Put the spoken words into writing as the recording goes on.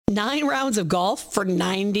9 rounds of golf for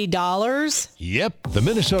 $90? Yep, the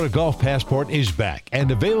Minnesota Golf Passport is back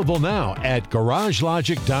and available now at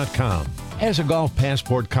GarageLogic.com. As a Golf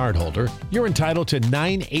Passport cardholder, you're entitled to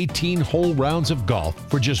 9 18-hole rounds of golf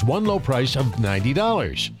for just one low price of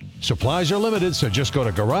 $90. Supplies are limited, so just go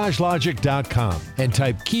to GarageLogic.com and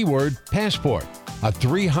type keyword passport. A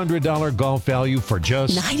 $300 golf value for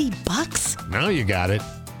just $90? Now you got it.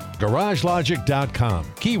 GarageLogic.com,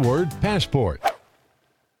 keyword passport.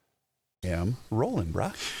 I'm rolling,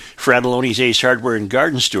 brah. Fratelloni's Ace Hardware and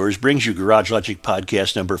Garden Stores brings you Garage Logic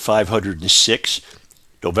podcast number 506,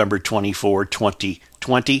 November 24,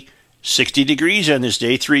 2020. 60 degrees on this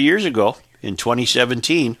day 3 years ago in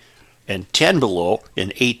 2017 and 10 below in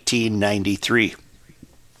 1893.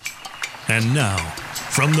 And now,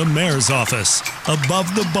 from the mayor's office,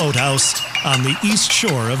 above the boathouse on the east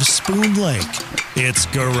shore of Spoon Lake, it's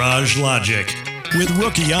Garage Logic with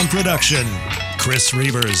Rookie on production, Chris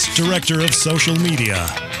Reavers, director of social media,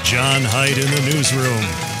 John Hyde in the newsroom,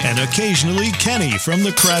 and occasionally Kenny from the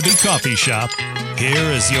Krabby Coffee Shop.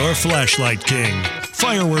 Here is your flashlight king,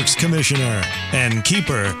 fireworks commissioner, and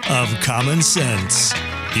keeper of common sense,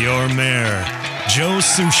 your mayor, Joe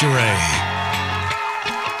Soucheray.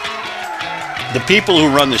 The people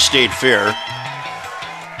who run the state fair,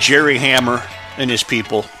 Jerry Hammer and his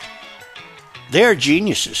people, they are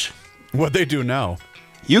geniuses. What they do now?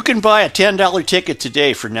 You can buy a $10 ticket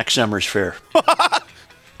today for next summer's fair.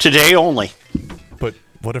 Today only. But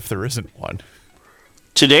what if there isn't one?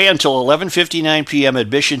 Today until 11:59 p.m.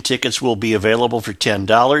 admission tickets will be available for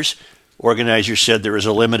 $10. Organizers said there is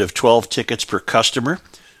a limit of 12 tickets per customer.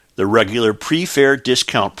 The regular pre-fair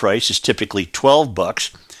discount price is typically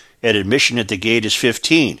 $12, and admission at the gate is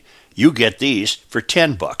 $15. You get these for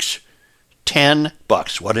 $10.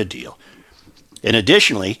 $10. What a deal. And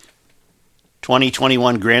additionally,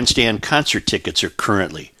 2021 Grandstand concert tickets are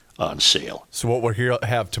currently on sale. So what we'll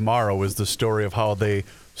have tomorrow is the story of how they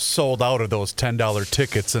sold out of those $10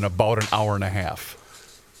 tickets in about an hour and a half.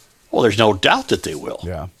 Well, there's no doubt that they will.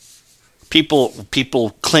 Yeah.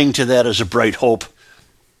 People cling to that as a bright hope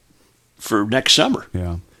for next summer.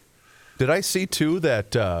 Yeah. Did I see, too,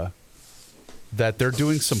 that that they're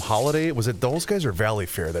doing some holiday... Was it those guys or Valley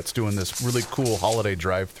Fair that's doing this really cool holiday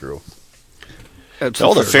drive-through?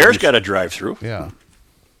 Oh, the fair's got a drive-through. Yeah.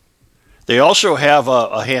 They also have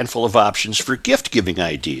a handful of options for gift-giving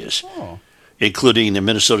ideas, including the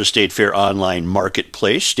Minnesota State Fair online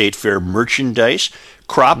marketplace, State Fair merchandise,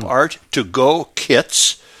 crop art to-go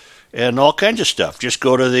kits, and all kinds of stuff. Just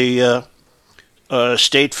go to the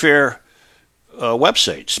State Fair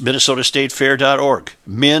websites, minnesotastatefair.org,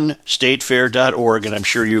 minstatefair.org, and I'm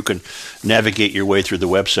sure you can navigate your way through the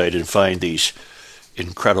website and find these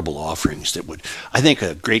incredible offerings that would... I think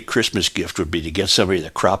a great Christmas gift would be to get somebody the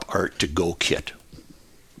crop art to-go kit.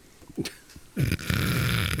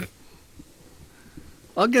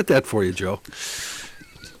 I'll get that for you, Joe.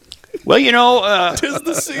 Well, you know... 'tis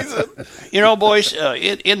the season. You know, boys,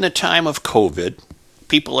 in the time of COVID,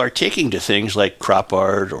 people are taking to things like crop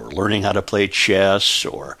art or learning how to play chess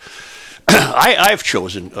or... I've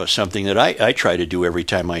chosen something that I try to do every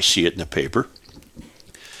time I see it in the paper.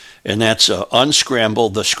 And that's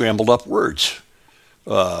unscramble the scrambled up words.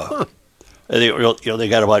 They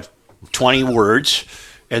got about 20 words,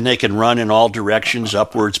 and they can run in all directions,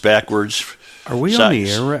 upwards, backwards. Are we on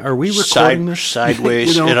the air? Are we recording this?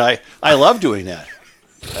 Sideways. And I love doing that.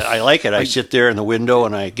 I like it. I sit there in the window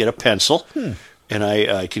and I get a pencil, and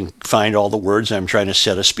I can find all the words. I'm trying to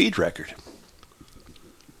set a speed record.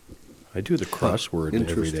 I do the crossword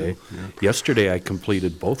every day. Yeah. Yesterday, I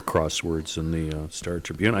completed both crosswords in the Star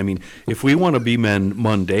Tribune. I mean, if we want to be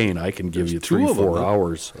mundane, I can give you 3-4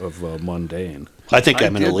 hours of mundane. I think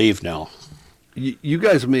I'm going to leave now. You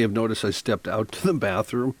guys may have noticed I stepped out to the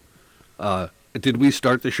bathroom. Did we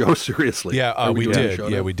start the show seriously? Yeah, we did.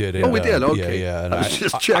 Yeah, we did. Oh, we did. Okay. Yeah. I was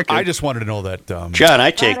just checking. I just wanted to know that. John,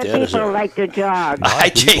 I take that as like to jog. I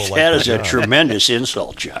take that as a tremendous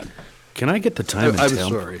insult, John. Can I get the time and I'm temp?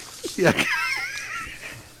 sorry. Yeah.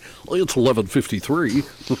 Well, it's 11:53.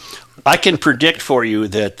 I can predict for you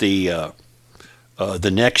that the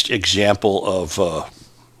next example of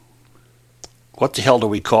what the hell do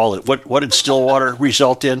we call it? What did Stillwater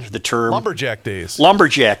result in? The term Lumberjack days.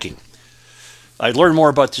 Lumberjacking. I learned more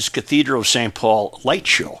about this Cathedral of St. Paul light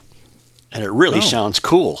show, and it really sounds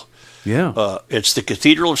cool. Yeah. It's the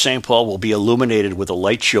Cathedral of St. Paul will be illuminated with a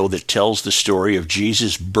light show that tells the story of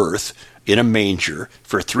Jesus' birth in a manger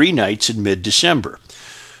for 3 nights in mid-December.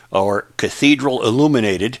 Our Cathedral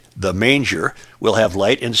Illuminated, The Manger, will have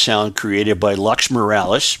light and sound created by Lux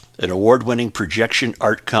Morales, an award-winning projection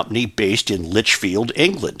art company based in Lichfield,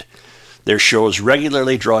 England. Their shows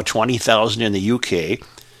regularly draw 20,000 in the UK,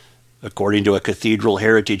 according to a Cathedral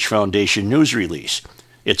Heritage Foundation news release.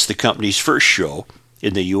 It's the company's first show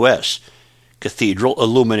in the U.S. Cathedral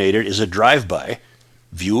Illuminated is a drive-by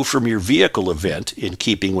view from your vehicle event in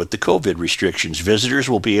keeping with the COVID restrictions. Visitors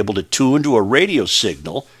will be able to tune to a radio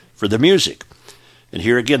signal for the music. And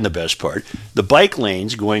here again, the best part. The bike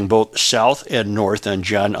lanes going both south and north on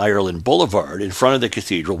John Ireland Boulevard in front of the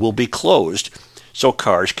cathedral will be closed so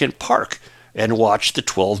cars can park and watch the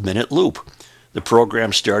 12-minute loop. The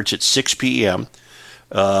program starts at 6 p.m.,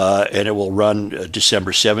 and it will run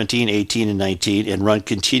December 17, 18, and 19, and run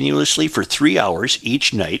continuously for 3 hours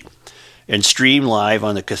each night and stream live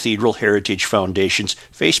on the Cathedral Heritage Foundation's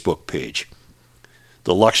Facebook page.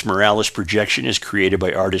 The Lux Moralis projection is created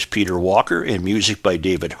by artist Peter Walker and music by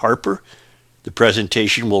David Harper. The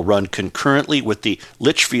presentation will run concurrently with the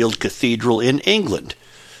Lichfield Cathedral in England,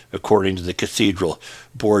 according to the Cathedral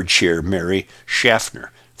Board Chair Mary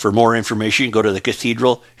Schaffner. For more information, go to the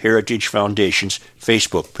Cathedral Heritage Foundation's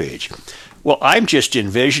Facebook page. Well, I'm just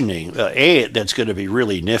envisioning, that's going to be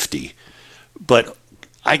really nifty, but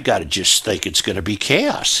I got to just think it's going to be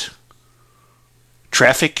chaos.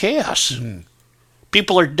 Traffic chaos. Mm-hmm.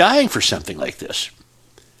 People are dying for something like this,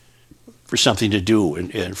 for something to do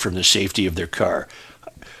and from the safety of their car.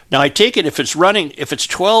 Now, I take it if it's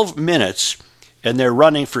 12 minutes and they're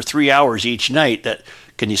running for 3 hours each night,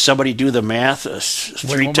 can somebody do the math?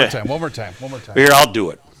 One more time. Here, I'll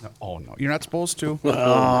do it. No, oh, no. You're not supposed to.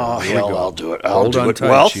 Oh, hell, I'll do it. Hold on tight,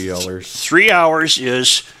 GLers. 3 hours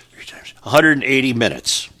is 180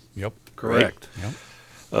 minutes. Yep. Correct.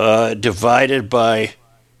 Yep. Divided by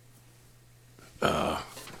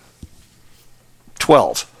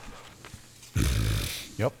 12.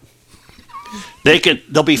 Yep.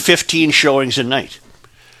 There'll be 15 showings a night.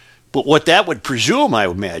 But what that would presume, I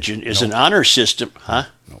imagine, is an honor system. Huh?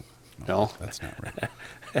 No? That's not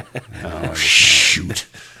right. Oh, shoot.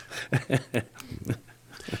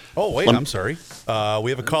 Oh, wait, I'm sorry.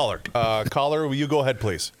 We have a caller. Caller, will you go ahead,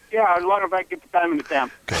 please? Yeah, I wonder if I get the time in the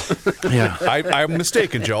temp. Yeah. I'm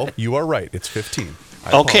mistaken, Joe. You are right. It's 15. I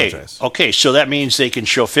apologize. Okay, so that means they can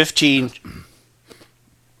show 15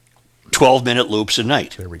 12-minute loops a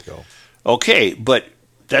night. There we go. Okay, but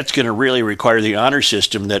that's going to really require the honor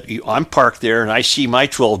system that I'm parked there and I see my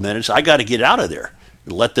 12 minutes. I got to get out of there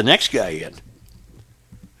and let the next guy in.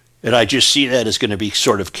 And I just see that as going to be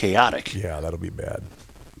sort of chaotic. Yeah, that'll be bad.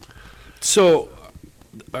 So,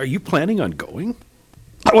 are you planning on going?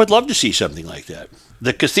 I would love to see something like that.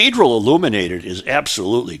 The Cathedral Illuminated is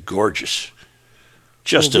absolutely gorgeous.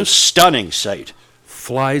 Just a stunning sight.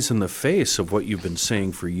 Flies in the face of what you've been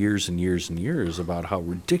saying for years and years and years about how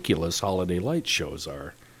ridiculous holiday light shows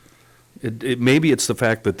are. Maybe it's the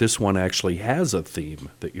fact that this one actually has a theme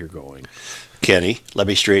that you're going. Kenny, let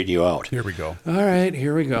me straighten you out. Here we go. All right,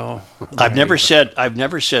 here we go. I've never said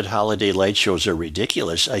holiday light shows are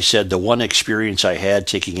ridiculous. I said the one experience I had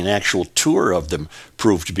taking an actual tour of them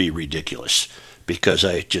proved to be ridiculous because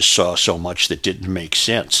I just saw so much that didn't make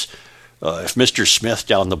sense. If Mr. Smith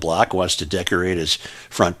down the block wants to decorate his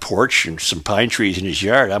front porch and some pine trees in his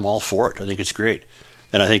yard, I'm all for it. I think it's great.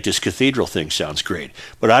 And I think this cathedral thing sounds great.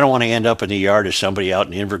 But I don't want to end up in the yard of somebody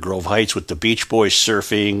out in Invergrove Heights with the Beach Boys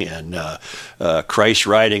surfing and Christ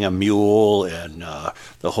riding a mule and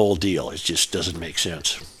the whole deal. It just doesn't make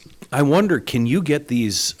sense. I wonder, can you get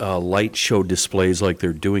these light show displays like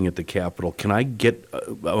they're doing at the Capitol? Can I get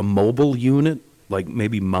a mobile unit, like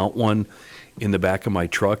maybe mount one in the back of my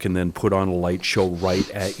truck and then put on a light show right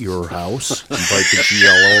at your house? Invite the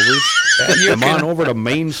GL overs. Come on over to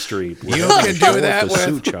Main Street. You can do that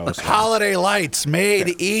with holiday lights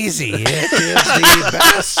made easy. It is the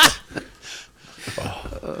best.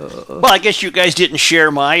 Well, I guess you guys didn't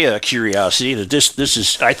share my curiosity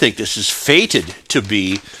that I think this is fated to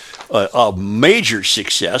be a major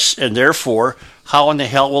success, and therefore, how in the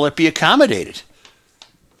hell will it be accommodated?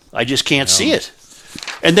 I just can't see it.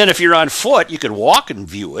 And then if you're on foot, you could walk and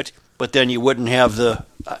view it, but then you wouldn't have the...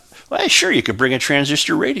 well, sure, you could bring a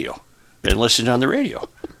transistor radio and listen on the radio.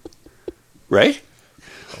 Right?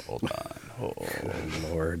 Hold on. Oh,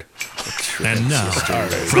 Lord. And now,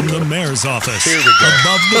 from the mayor's office, Here we go.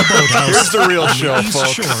 above the boathouse, Here's the real on show, the east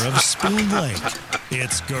folks. shore of Spoon Lake,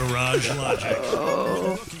 it's Garage Logic.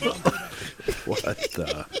 What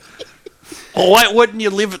the... Oh, why wouldn't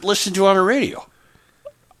you listen to it on the radio?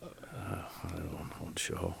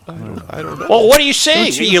 Joe. I don't know. Well, what are you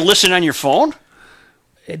saying? You listen on your phone?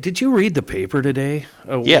 Did you read the paper today?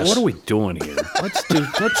 Yes. What are we doing here?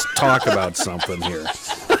 Let's talk about something here.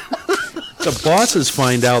 The bosses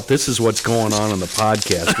find out this is what's going on the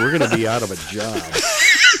podcast. We're going to be out of a job.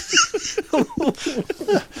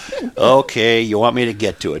 Okay, you want me to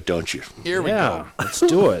get to it, don't you? Here we Yeah, let's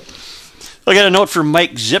do it. I got a note from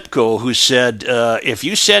Mike Zipko who said, if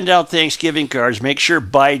you send out Thanksgiving cards, make sure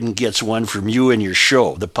Biden gets one from you and your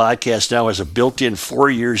show. The podcast now has a built-in 4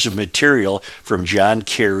 years of material from John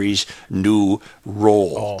Kerry's new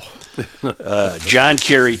role. John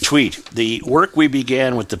Kerry tweet, the work we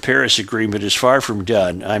began with the Paris Agreement is far from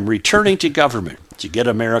done. I'm returning to government to get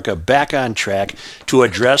America back on track to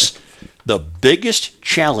address the biggest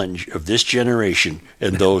challenge of this generation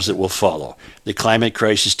and those that will follow. The climate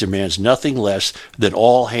crisis demands nothing less than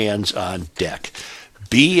all hands on deck.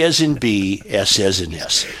 B as in B, S as in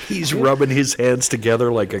S. He's rubbing his hands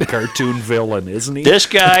together like a cartoon villain, isn't he? This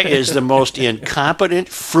guy is the most incompetent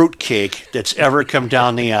fruitcake that's ever come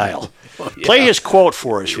down the aisle. Play his quote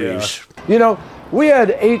for us, Reeves. You know, we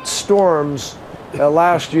had 8 storms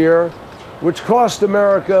last year, which cost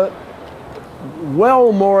America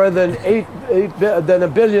well more than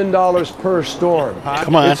 $1 billion per storm.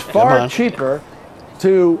 Come on, it's far come on. cheaper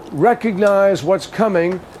to recognize what's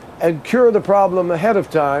coming and cure the problem ahead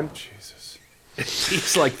of time.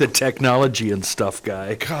 He's like the technology and stuff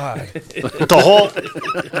guy. God.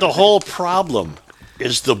 The whole problem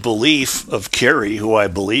is the belief of Kerry, who I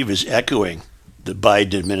believe is echoing the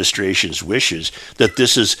Biden administration's wishes, that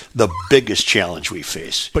this is the biggest challenge we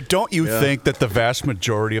face. But don't you think that the vast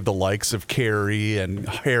majority of the likes of Kerry and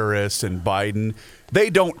Harris and Biden, they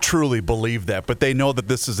don't truly believe that, but they know that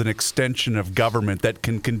this is an extension of government that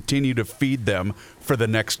can continue to feed them for the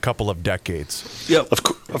next couple of decades? Yep.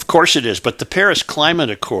 Of course it is, but the Paris Climate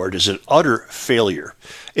Accord is an utter failure.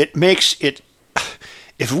 It makes it,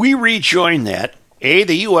 if we rejoin that, A,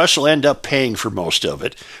 the U.S. will end up paying for most of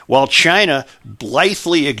it, while China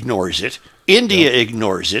blithely ignores it, India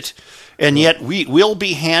ignores it, and yet we will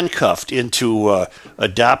be handcuffed into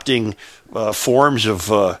adopting forms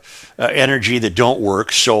of energy that don't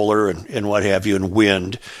work, solar and what have you, and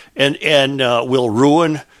wind, and will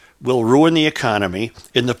ruin the economy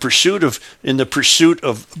in the pursuit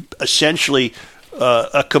of essentially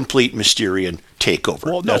a complete Mysterian takeover.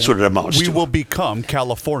 Well, no, that's what it amounts to. We will become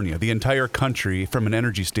California. The entire country, from an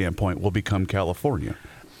energy standpoint, will become California.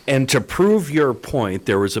 And to prove your point,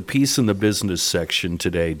 there was a piece in the business section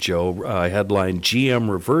today, Joe, headline, GM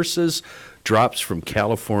reverses, drops from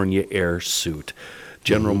California air suit.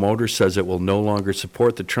 General Motors says it will no longer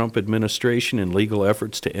support the Trump administration in legal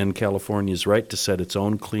efforts to end California's right to set its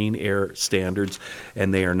own clean air standards,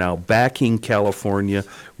 and they are now backing California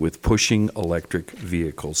with pushing electric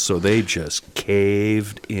vehicles. So they just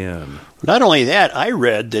caved in. Not only that, I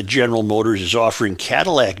read that General Motors is offering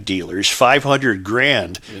Cadillac dealers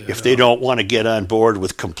 $500,000 if they don't want to get on board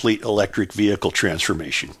with complete electric vehicle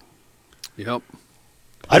transformation. Yep.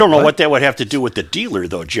 I don't know what that would have to do with the dealer,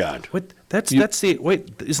 though, John. What? That's the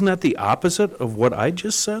wait. Isn't that the opposite of what I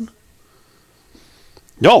just said?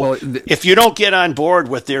 No, Well, if you don't get on board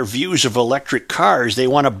with their views of electric cars, they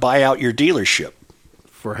want to buy out your dealership.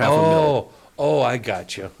 For half a mil. Oh, I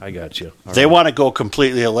got you. All They right. want to go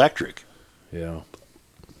completely electric. Yeah.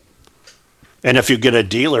 And if you get a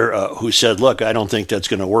dealer who said, look, I don't think that's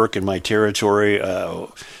going to work in my territory,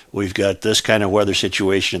 we've got this kind of weather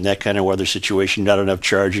situation and that kind of weather situation, not enough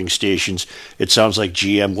charging stations, it sounds like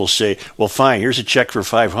GM will say, well, fine, here's a check for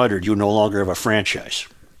 $500, you no longer have a franchise.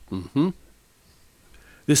 Mm-hmm.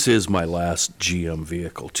 This is my last GM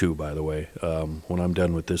vehicle, too, by the way. When I'm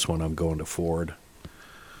done with this one, I'm going to Ford.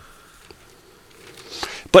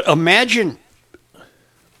 But imagine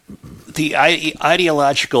the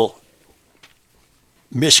ideological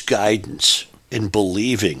misguidance in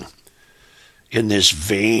believing in this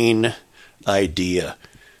vain idea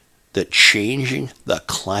that changing the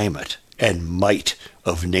climate and might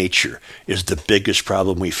of nature is the biggest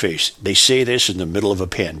problem we face. They say this in the middle of a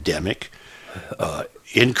pandemic,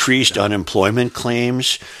 increased unemployment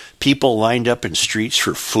claims, people lined up in streets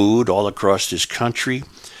for food all across this country,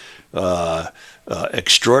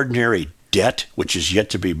 extraordinary debt, which is yet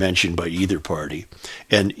to be mentioned by either party,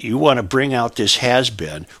 and you want to bring out this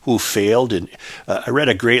has-been who failed. And I read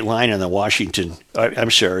a great line in the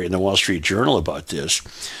in the Wall Street Journal about this.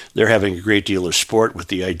 They're having a great deal of sport with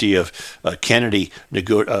the idea of Kerry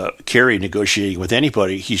negotiating with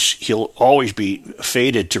anybody. He'll always be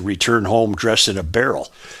fated to return home dressed in a barrel.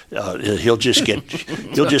 He'll just get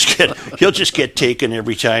taken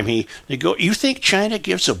every time he go. You think China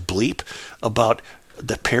gives a bleep about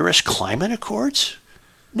the Paris Climate Accords?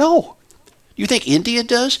 No. You think India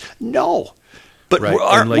does? No. But Right.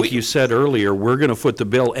 And like you said earlier, we're going to foot the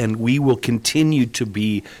bill, and we will continue to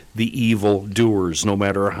be the evil doers, no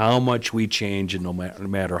matter how much we change and no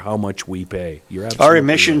matter how much we pay. You're absolutely our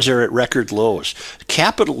emissions right. are at record lows.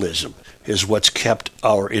 Capitalism is what's kept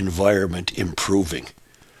our environment improving,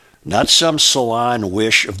 not some salon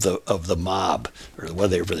wish of the mob or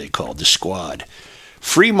whatever they call the squad.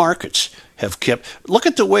 Free markets have kept. Look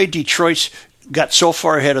at the way Detroit's got so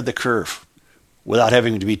far ahead of the curve without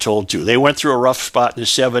having to be told to. They went through a rough spot in the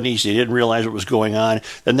 70s. They didn't realize what was going on.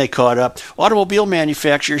 Then they caught up. Automobile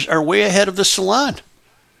manufacturers are way ahead of the salon.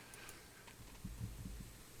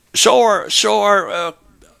 So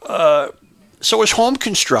is home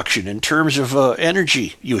construction in terms of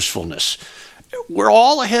energy usefulness. We're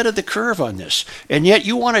all ahead of the curve on this. And yet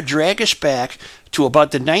you want to drag us back to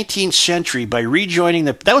about the 19th century by rejoining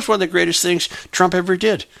that was one of the greatest things Trump ever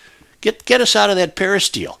did. Get us out of that Paris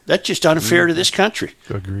deal. That's just unfair to this country.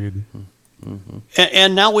 Agreed.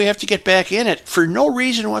 And now we have to get back in it for no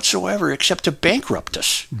reason whatsoever except to bankrupt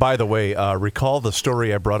us. By the way, recall the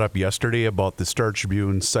story I brought up yesterday about the Star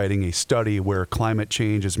Tribune citing a study where climate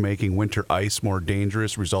change is making winter ice more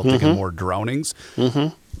dangerous, resulting in more drownings.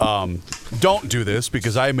 Don't do this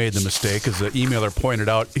because I made the mistake. As the emailer pointed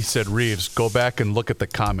out, he said, Reeves, go back and look at the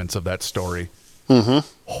comments of that story.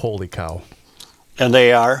 Holy cow. And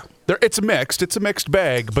they are? It's mixed. It's a mixed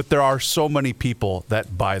bag, but there are so many people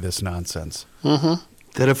that buy this nonsense.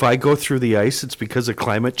 That if I go through the ice, it's because of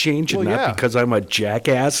climate change and not because I'm a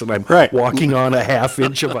jackass and I'm walking on a half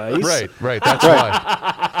inch of ice. Right. That's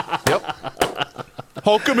why. Yep.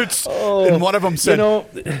 How come it's... and one of them said,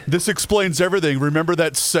 this explains everything. Remember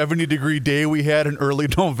that 70-degree day we had in early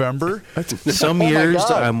November? Some years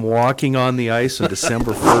I'm walking on the ice on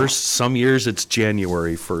December 1st. Some years it's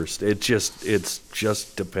January 1st. It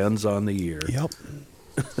just depends on the year. Yep.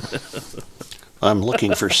 I'm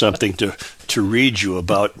looking for something to read you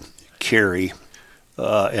about Kerry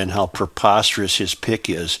and how preposterous his pick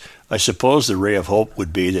is. I suppose the ray of hope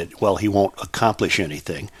would be that, well, he won't accomplish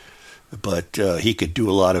anything, but he could do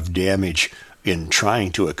a lot of damage in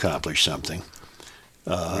trying to accomplish something.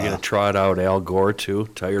 We're going to trot out Al Gore, too?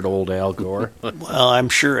 Tired old Al Gore? Well, I'm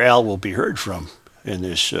sure Al will be heard from in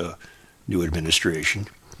this new administration.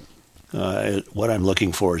 What I'm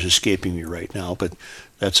looking for is escaping me right now, but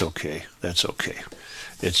that's okay. That's okay.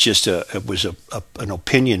 It's just it was an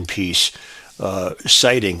opinion piece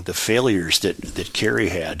citing the failures that Kerry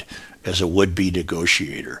had as a would-be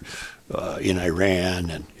negotiator in Iran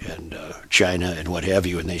and China and what have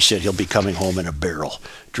you, and they said he'll be coming home in a barrel,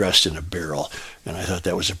 dressed in a barrel, and I thought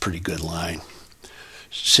that was a pretty good line.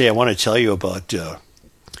 Say, I want to tell you about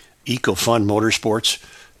EcoFund Motorsports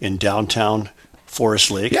in downtown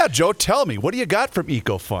Forest Lake. Yeah, Joe, tell me, what do you got from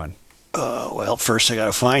EcoFun? Well, first I got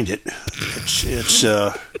to find it. It's Is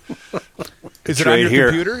it right on your here.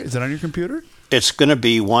 computer? Is it on your computer? It's going to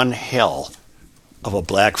be one hell of a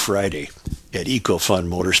Black Friday at EcoFund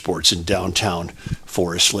Motorsports in downtown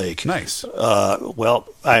Forest Lake. Nice. Well,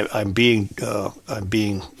 I'm being. God.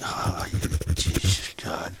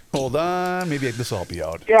 Hold on, maybe this will help you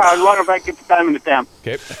out. Yeah, I'd wonder if I could get the time in the temp.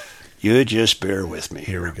 Okay. You just bear with me.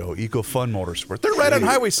 Here we go. EcoFun Motorsport. They're right on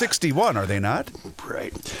Highway 61, are they not?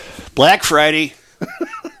 Right. Black Friday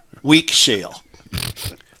week sale.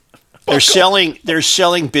 They're selling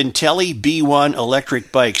Bintelli B1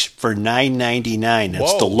 electric bikes for $9.99.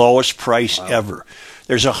 That's the lowest price ever.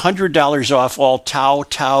 There's $100 off all Tao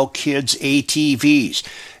Kids ATVs.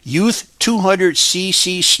 Youth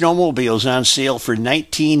 200cc snowmobiles on sale for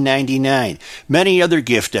 $19.99. Many other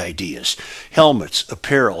gift ideas. Helmets,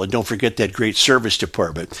 apparel, and don't forget that great service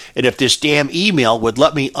department. And if this damn email would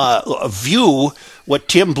let me view what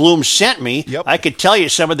Tim Bloom sent me, I could tell you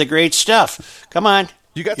some of the great stuff. Come on.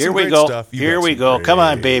 You got Here some we great go. stuff. Here we go. Come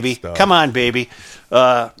on, baby. Stuff. Come on, baby.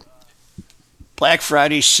 Black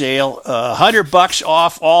Friday sale, $100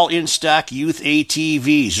 off all in-stock youth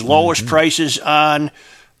ATVs. Lowest prices on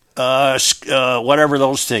whatever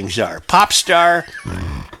those things are. Popstar.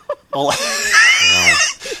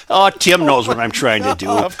 Oh, Tim knows what I'm trying to do.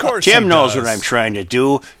 Of course Tim he knows does. what I'm trying to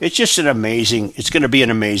do. It's just it's going to be an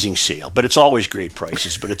amazing sale, but it's always great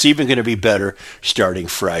prices. But it's even going to be better starting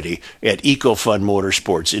Friday at EcoFun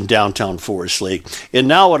Motorsports in downtown Forest Lake. And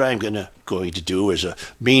now what I'm going to do as a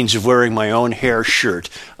means of wearing my own hair shirt,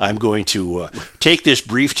 I'm going to take this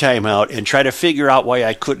brief time out and try to figure out why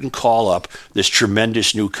I couldn't call up this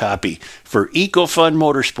tremendous new copy for EcoFun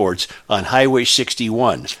Motorsports on Highway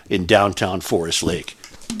 61 in downtown Forest Lake.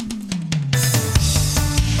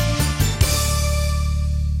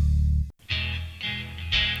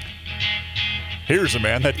 Here's a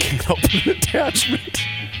man that can't open an attachment.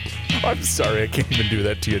 I'm sorry, I can't even do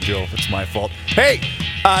that to you, Joe. It's my fault. Hey,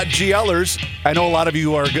 GLers, I know a lot of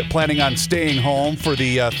you are planning on staying home for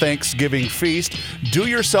the Thanksgiving feast. Do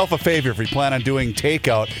yourself a favor if you plan on doing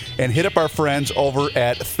takeout and hit up our friends over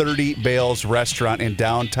at 30 Bales Restaurant in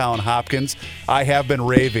downtown Hopkins. I have been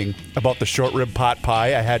raving about the short rib pot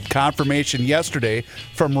pie. I had confirmation yesterday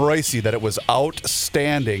from Royce that it was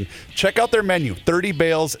outstanding. Check out their menu,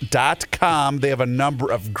 30bales.com. They have a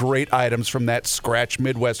number of great items from that Scratch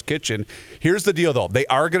Midwest kitchen. Here's the deal, though. They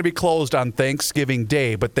are going to be closed on Thanksgiving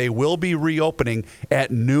Day, but they will be reopening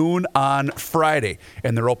at noon on Friday.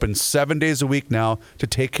 And they're open 7 days a week now to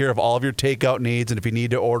take care of all of your takeout needs. And if you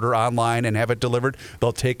need to order online and have it delivered,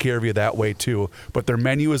 they'll take care of you that way, too. But their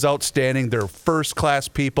menu is outstanding. They're first-class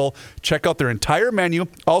people. Check out their entire menu.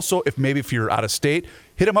 Also, if you're out of state,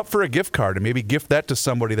 hit them up for a gift card and maybe gift that to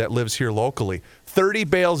somebody that lives here locally.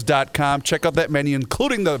 30bales.com. Check out that menu,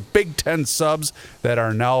 including the Big Ten subs that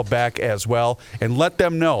are now back as well. And let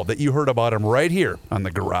them know that you heard about them right here on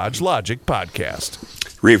the Garage Logic podcast.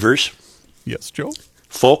 Reavers. Yes, Joe?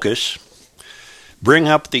 Focus. Bring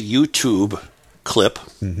up the YouTube clip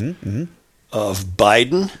of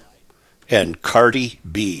Biden and Cardi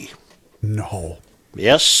B. No.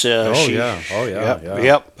 Yes. Yep.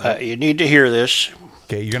 You need to hear this.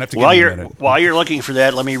 Okay, you're going to have to give me a minute. While you're looking for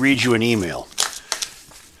that, let me read you an email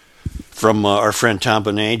from our friend Tom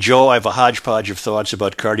Bonet. Joe, I have a hodgepodge of thoughts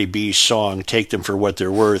about Cardi B's song, Take Them For What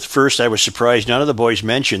They're Worth. First, I was surprised none of the boys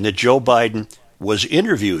mentioned that Joe Biden was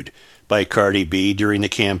interviewed by Cardi B during the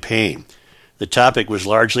campaign. The topic was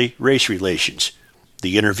largely race relations.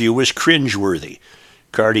 The interview was cringeworthy.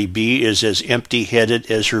 Cardi B is as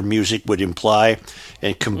empty-headed as her music would imply,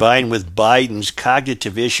 and combined with Biden's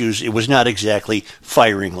cognitive issues, it was not exactly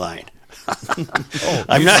firing line.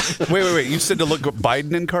 Wait. You said to look at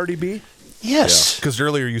Biden and Cardi B? Yes. Because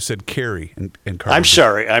earlier you said Carrie and Cardi I'm B.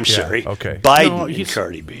 sorry. Okay. Biden and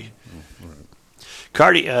Cardi B.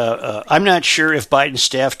 I'm not sure if Biden's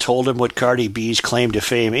staff told him what Cardi B's claim to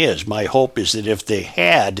fame is. My hope is that if they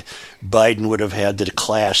had, Biden would have had the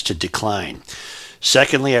class to decline.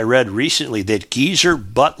 Secondly, I read recently that Geezer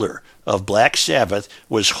Butler of Black Sabbath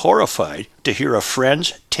was horrified to hear a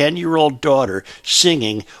friend's 10-year-old daughter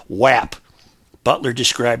singing WAP. Butler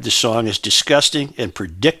described the song as disgusting, and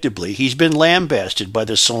predictably, he's been lambasted by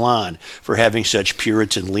the Salon for having such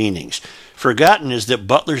Puritan leanings. Forgotten is that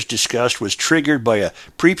Butler's disgust was triggered by a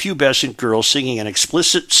prepubescent girl singing an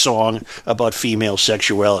explicit song about female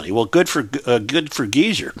sexuality. Well, good for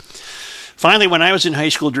Geezer. Finally, when I was in high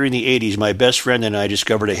school during the 80s, my best friend and I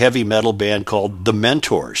discovered a heavy metal band called The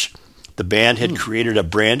Mentors. The band had created a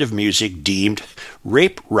brand of music deemed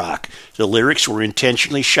rape rock. The lyrics were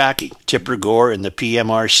intentionally shocking. Tipper Gore and the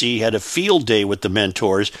PMRC had a field day with The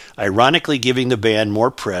Mentors, ironically giving the band more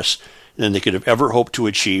press than they could have ever hoped to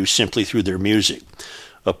achieve simply through their music.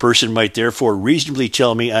 A person might therefore reasonably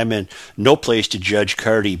tell me I'm in no place to judge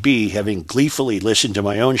Cardi B, having gleefully listened to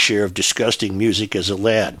my own share of disgusting music as a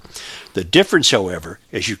lad. The difference, however,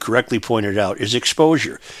 as you correctly pointed out, is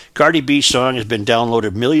exposure. Cardi B's song has been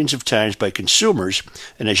downloaded millions of times by consumers,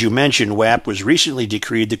 and as you mentioned, WAP was recently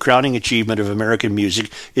decreed the crowning achievement of American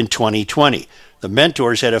music in 2020. The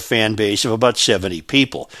Mentors had a fan base of about 70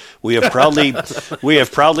 people. We have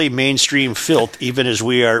proudly mainstream filth, even as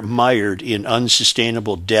we are mired in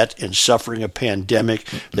unsustainable debt and suffering a pandemic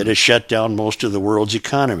that has shut down most of the world's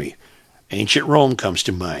economy. Ancient Rome comes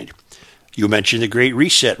to mind. You mentioned the Great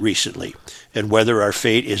Reset recently, and whether our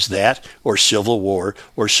fate is that, or civil war,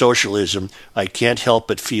 or socialism, I can't help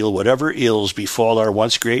but feel whatever ills befall our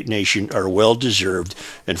once great nation are well-deserved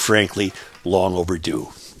and, frankly, long overdue.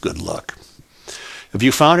 Good luck. Have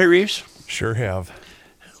you found it, Reeves? Sure have.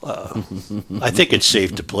 I think it's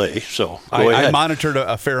safe to play, so go ahead. I monitored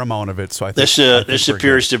a fair amount of it, so I think this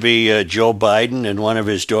appears to be Joe Biden and one of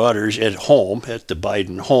his daughters at home, at the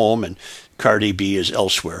Biden home, and Cardi B is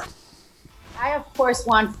elsewhere. I, of course,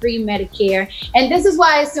 want free Medicare. And this is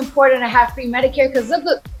why it's important to have free Medicare, because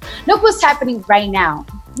look what's happening right now.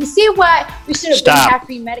 You see why we should have had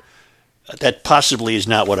free Medicare? That possibly is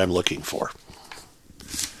not what I'm looking for.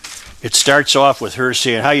 It starts off with her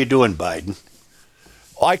saying, "How you doing, Biden?"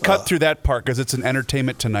 I cut through that part because it's an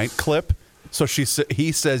Entertainment Tonight clip. So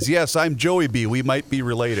he says, "Yes, I'm Joey B. We might be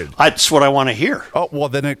related." That's what I want to hear. Oh well,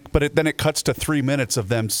 then it cuts to 3 minutes of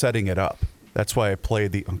them setting it up. That's why I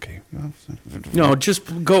played the okay. No, just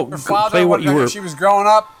go Her father, play what you were. When she was growing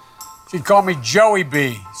up, she'd call me Joey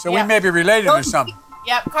B. So we may be related or something.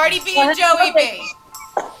 Yep, Cardi B and Joey B.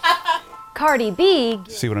 Cardi B.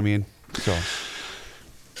 See what I mean? So.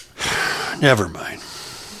 Never mind.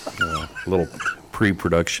 A little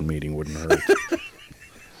pre-production meeting wouldn't hurt.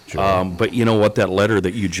 But you know what? That letter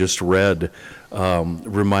that you just read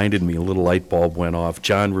reminded me, a little light bulb went off.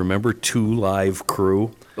 John, remember 2 Live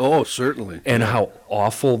Crew? Oh, certainly. And how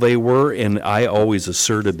awful they were. And I always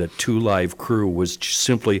asserted that 2 Live Crew was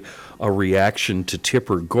simply a reaction to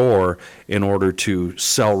Tipper Gore in order to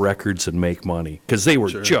sell records and make money. Because they were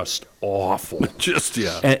just awful.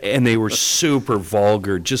 And they were super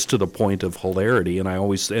vulgar, just to the point of hilarity.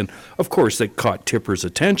 And of course, they caught Tipper's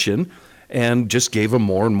attention and just gave him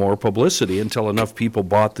more and more publicity until enough people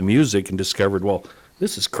bought the music and discovered, well,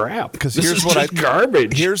 this is crap. Because this here's is what just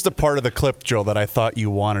garbage. Here's the part of the clip, Joe, that I thought you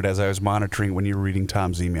wanted as I was monitoring when you were reading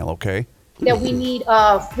Tom's email, okay? That we need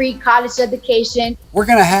free college education. We're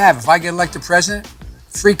going to have, if I get elected president,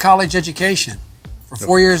 free college education for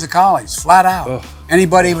 4 years of college, flat out.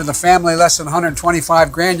 Anybody with a family less than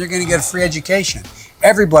 125 grand, you're going to get free education.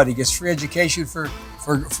 Everybody gets free education for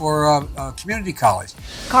community college.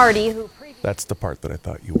 Cardi, who That's the part that I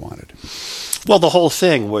thought you wanted. Well, the whole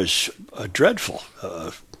thing was dreadful.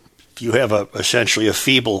 You have essentially a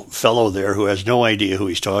feeble fellow there who has no idea who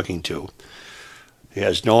he's talking to. He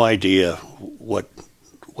has no idea what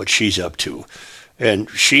she's up to. And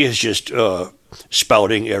she is just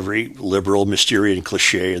spouting every liberal Mysterian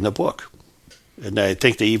cliche in the book. And I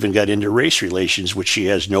think they even got into race relations, which she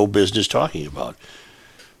has no business talking about.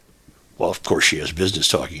 Well, of course she has business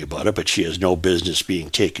talking about it, but she has no business being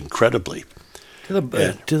taken credibly. Does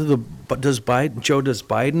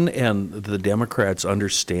Biden and the Democrats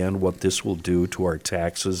understand what this will do to our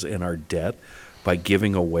taxes and our debt by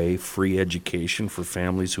giving away free education for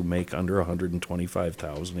families who make under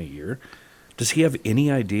 $125,000 a year? Does he have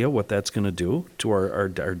any idea what that's going to do to our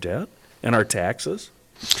debt and our taxes?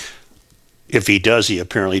 If he does, he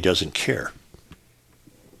apparently doesn't care.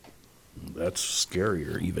 That's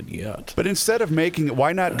scarier even yet. But instead of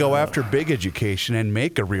why not go after big education and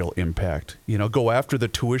make a real impact? Go after the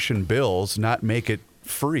tuition bills, not make it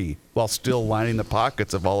free, while still lining the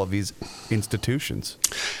pockets of all of these institutions.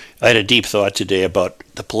 I had a deep thought today about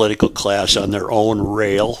the political class on their own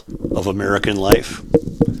rail of American life.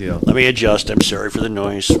 Yeah. Let me adjust. I'm sorry for the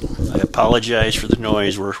noise. I apologize for the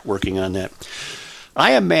noise. We're working on that.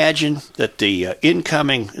 I imagine that the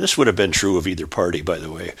incoming, this would have been true of either party, by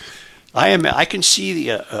the way, I can see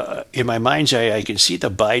in my mind's eye, I can see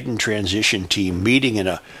the Biden transition team meeting in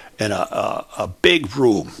a big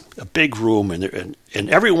room, and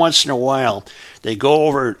every once in a while they go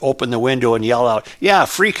over, open the window, and yell out, "Yeah,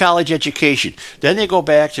 free college education." Then they go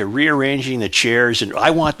back to rearranging the chairs, and I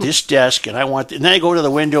want this desk, and and then they go to the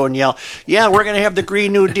window and yell, "Yeah, we're going to have the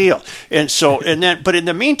Green New Deal." But in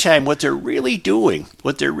the meantime, what they're really doing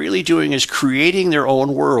is creating their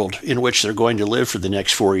own world in which they're going to live for the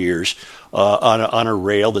next 4 years. On a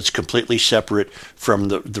rail that's completely separate from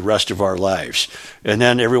the rest of our lives. And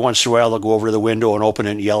then every once in a while they'll go over to the window and open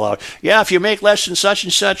it and yell out, "Yeah, if you make less than such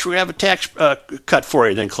and such, we're going to have a tax cut for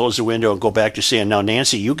you." Then close the window and go back to saying, "Now,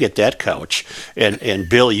 Nancy, you get that couch. And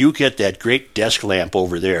Bill, you get that great desk lamp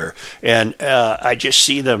over there." And I just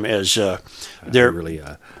see them as they're...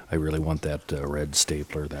 I really want that red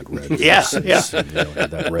stapler, that red. Yeah.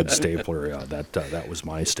 That red stapler. That was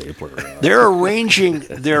my stapler. They're arranging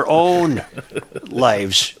their own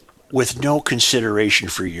lives with no consideration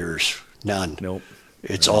for yours. None. Nope.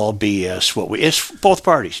 It's all BS. It's both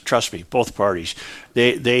parties. Trust me, both parties.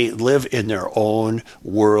 They live in their own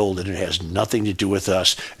world, and it has nothing to do with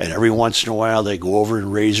us. And every once in a while, they go over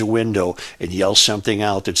and raise a window and yell something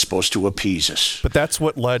out that's supposed to appease us. But that's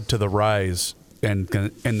what led to the rise and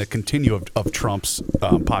the continue of Trump's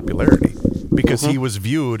popularity, because he was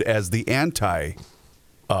viewed as the anti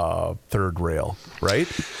third rail, right?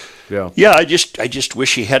 Yeah. I just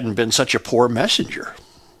wish he hadn't been such a poor messenger,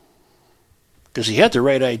 because he had the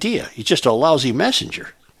right idea. He's just a lousy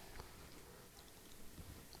messenger.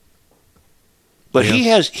 But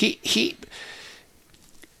he's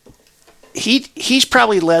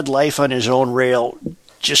probably led life on his own rail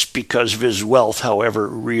just because of his wealth, however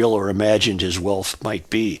real or imagined his wealth might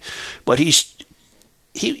be. But he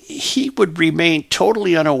would remain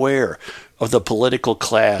totally unaware of the political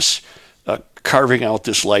class carving out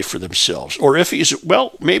this life for themselves. Or if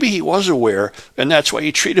maybe he was aware, and that's why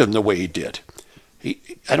he treated them the way he did.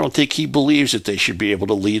 I don't think he believes that they should be able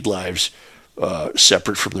to lead lives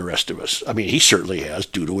separate from the rest of us. I mean, he certainly has,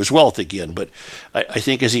 due to his wealth again. But I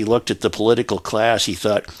think as he looked at the political class, he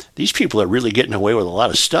thought, these people are really getting away with a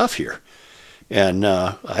lot of stuff here. And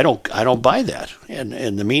I don't buy that. And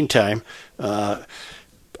in the meantime,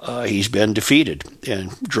 he's been defeated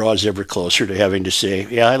and draws ever closer to having to say,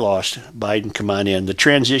 "Yeah, I lost. Biden, come on in." The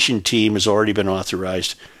transition team has already been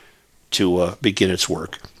authorized to begin its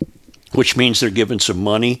work, which means they're given some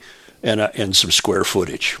money and some square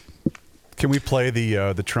footage. Can we play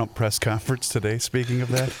the Trump press conference today, speaking of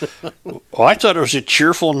that? Oh, I thought it was a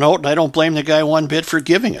cheerful note, and I don't blame the guy one bit for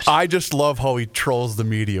giving it. I just love how he trolls the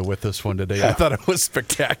media with this one today. I thought it was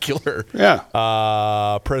spectacular.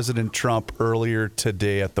 Yeah. President Trump earlier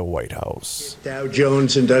today at the White House. Dow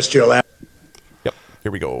Jones Industrial Yep,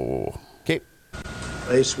 here we go. Okay.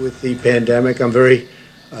 Place with the pandemic. I'm very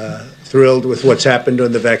thrilled with what's happened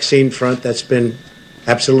on the vaccine front. That's been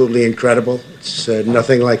absolutely incredible. It's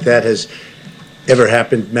nothing like that has ever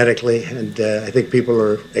happened medically, and I think people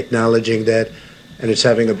are acknowledging that, and it's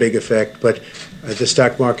having a big effect. But the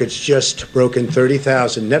stock market's just broken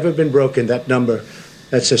 30,000. Never been broken, that number.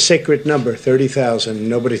 That's a sacred number, 30,000.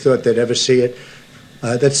 Nobody thought they'd ever see it.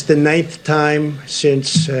 That's the 9th time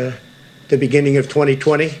since the beginning of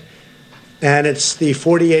 2020, and it's the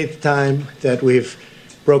 48th time that we've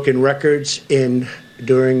broken records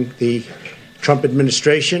during the Trump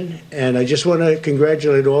administration, and I just want to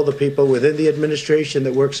congratulate all the people within the administration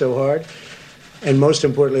that work so hard, and most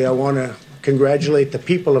importantly, I want to congratulate the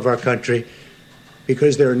people of our country,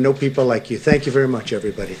 because there are no people like you. Thank you very much,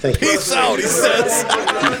 everybody. Thank you. Peace out, he says.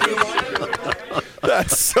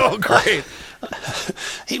 That's so great.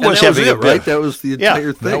 He was having a bit, right? That was the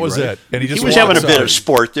entire thing. That was right? it. And he was having a bit of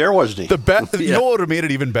sport there, wasn't he? You know what would have made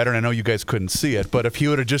it even better, and I know you guys couldn't see it, but if he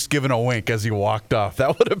would have just given a wink as he walked off,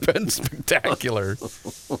 that would have been spectacular.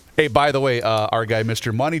 Hey, by the way, our guy,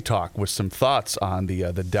 Mr. Money Talk, with some thoughts on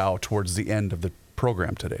the Dow towards the end of the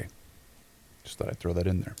program today. Just thought I'd throw that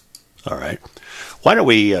in there. All right. Why don't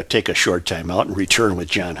we take a short time out and return with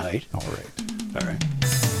John Haidt? All right. All right.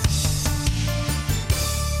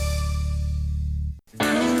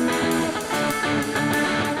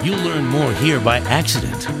 You'll learn more here by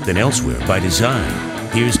accident than elsewhere by design.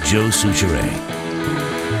 Here's Joe Souchere.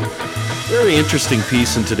 Very interesting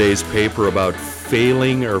piece in today's paper about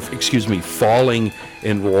falling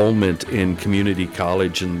enrollment in community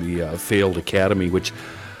college and the failed academy, which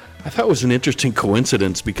I thought was an interesting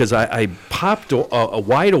coincidence because I popped a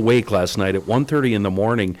wide awake last night at 1:30 in the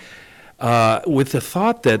morning with the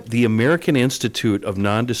thought that the American Institute of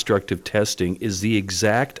Non-Destructive Testing is the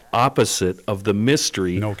exact opposite of the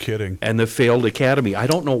mystery. No kidding. And the failed academy. I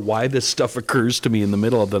don't know why this stuff occurs to me in the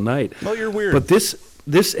middle of the night. Well, you're weird. But this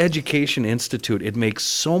education institute, it makes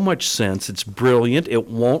so much sense. It's brilliant. It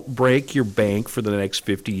won't break your bank for the next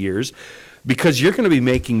 50 years because you're going to be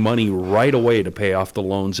making money right away to pay off the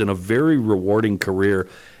loans in a very rewarding career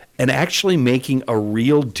and actually making a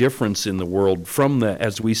real difference in the world from the,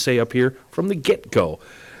 as we say up here, from the get-go.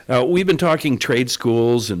 We've been talking trade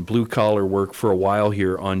schools and blue-collar work for a while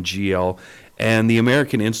here on GL, and the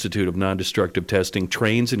American Institute of Non-Destructive Testing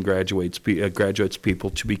trains and graduates people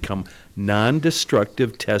to become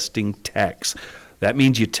non-destructive testing techs. That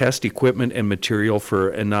means you test equipment and material for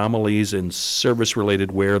anomalies and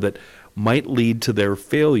service-related wear that might lead to their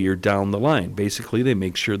failure down the line. Basically, they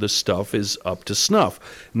make sure the stuff is up to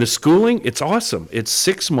snuff. And the schooling, it's awesome. It's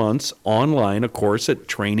 6 months online, a course at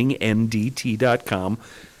trainingndt.com,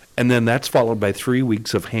 and then that's followed by 3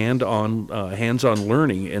 weeks of hands-on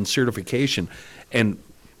learning and certification. And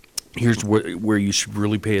here's where you should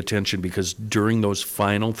really pay attention, because during those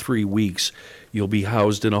final 3 weeks, you'll be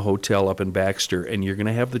housed in a hotel up in Baxter, and you're going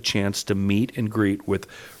to have the chance to meet and greet with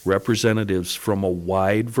representatives from a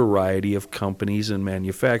wide variety of companies and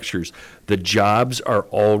manufacturers. The jobs are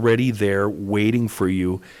already there waiting for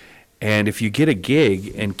you. And if you get a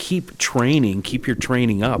gig and keep your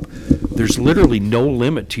training up, there's literally no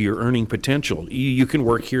limit to your earning potential. You can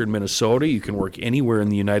work here in Minnesota, you can work anywhere in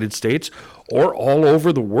the United States, or all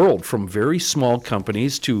over the world, from very small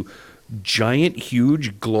companies to giant,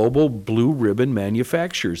 huge, global blue ribbon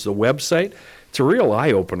manufacturers. The website, it's a real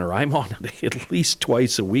eye-opener. I'm on it at least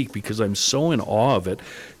twice a week because I'm so in awe of it.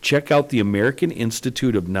 Check out the American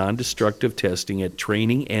Institute of Non-Destructive Testing at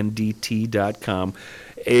trainingndt.com.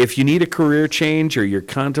 If you need a career change or you're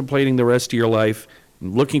contemplating the rest of your life,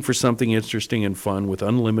 looking for something interesting and fun with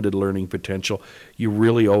unlimited learning potential, you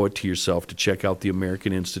really owe it to yourself to check out the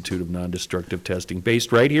American Institute of Non-Destructive Testing,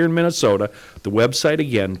 based right here in Minnesota. The website,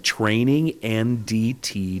 again,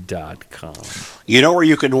 trainingndt.com. You know where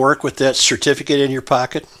you can work with that certificate in your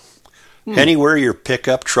pocket? Anywhere your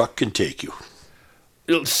pickup truck can take you.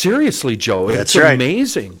 Seriously, Joe, That's it's right.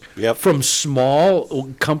 amazing. Yep. From small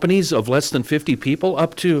companies of less than 50 people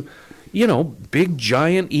up to, big,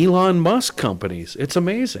 giant Elon Musk companies. It's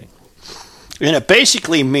amazing. And it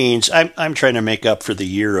basically means, I'm trying to make up for the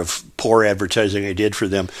year of poor advertising I did for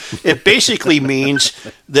them. It basically means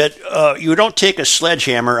that you don't take a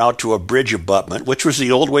sledgehammer out to a bridge abutment, which was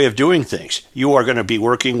the old way of doing things. You are going to be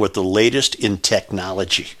working with the latest in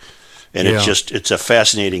technology. And it's a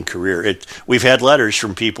fascinating career. We've had letters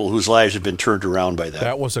from people whose lives have been turned around by that.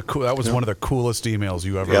 That was one of the coolest emails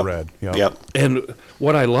you ever read. Yep. And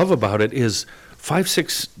what I love about it is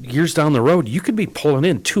 5-6 years down the road, you could be pulling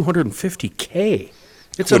in $250K.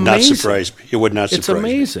 It's would amazing. not surprise me. It would not surprise me.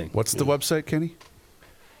 It's amazing. What's the website, Kenny?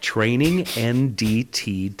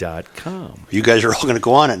 TrainingNDT.com. You guys are all going to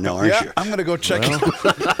go on it now, aren't you? I'm going to go check it out.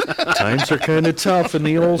 Times are kind of tough in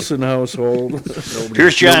the Olsen household.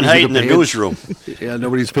 Here's John Haidt in the newsroom. Yeah,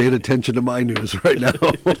 nobody's paying attention to my news right now.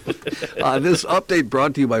 This update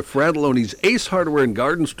brought to you by Fratelloni's Ace Hardware and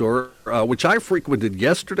Garden Store, which I frequented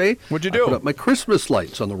yesterday. What'd you do? I put up my Christmas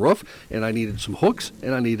lights on the roof, and I needed some hooks,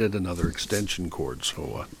 and I needed another extension cord,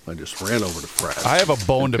 so I just ran over to Frat. I have a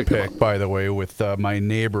bone to pick, by the way, with my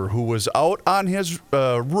neighbor who was out on his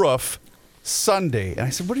roof Sunday, and I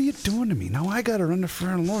said, "What are you doing to me? Now I got to run to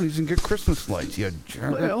Fratelloni's and get Christmas lights." You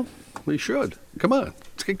jerk. Well, we should. Come on.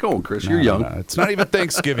 Let's get going, Chris. You're young. No, it's not even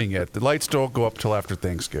Thanksgiving yet. The lights don't go up till after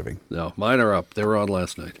Thanksgiving. No, mine are up. They were on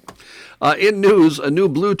last night. In news, a new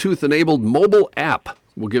Bluetooth-enabled mobile app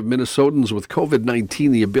will give Minnesotans with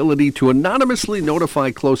COVID-19 the ability to anonymously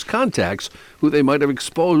notify close contacts who they might have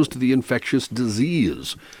exposed to the infectious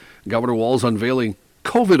disease. Governor Walz unveiling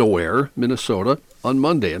COVID Aware Minnesota on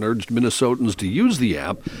Monday and urged Minnesotans to use the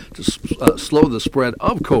app to slow the spread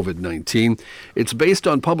of COVID-19. It's based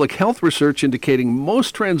on public health research indicating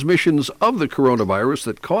most transmissions of the coronavirus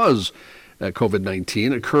that cause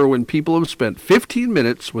COVID-19 occur when people have spent 15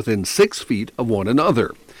 minutes within 6 feet of one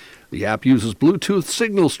another. The app uses Bluetooth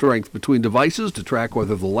signal strength between devices to track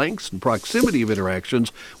whether the lengths and proximity of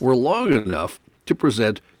interactions were long enough to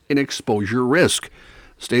present an exposure risk.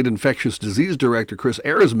 State Infectious Disease Director Chris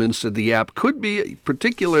Arisman said the app could be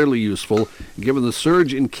particularly useful given the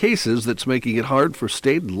surge in cases that's making it hard for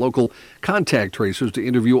state and local contact tracers to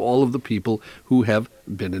interview all of the people who have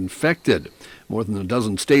been infected. More than a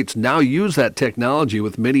dozen states now use that technology,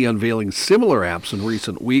 with many unveiling similar apps in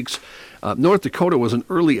recent weeks. North Dakota was an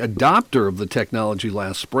early adopter of the technology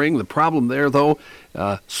last spring. The problem there, though,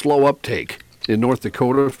 slow uptake. In North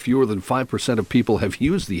Dakota, fewer than 5% of people have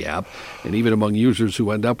used the app, and even among users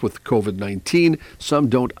who end up with COVID-19, some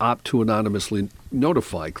don't opt to anonymously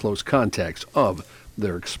notify close contacts of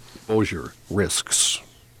their exposure risks.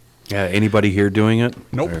 Yeah, anybody here doing it?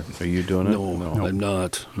 Nope. Are you doing it? No, I'm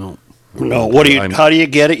not. No. No. How do you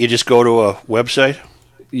get it? You just go to a website?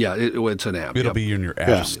 Yeah, it's an app. It'll be in your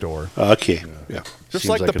app store. Okay. Yeah. Just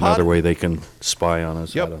Seems like another way they can spy on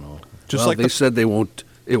us. Yep. I don't know. Just well, like they said they won't.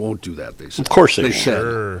 It won't do that. They said. Of course they they won't. said.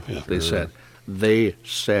 Sure. They said. They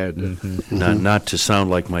said. Mm-hmm. Not to sound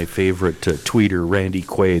like my favorite tweeter, Randy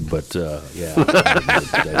Quaid, but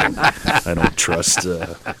I don't trust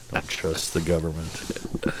the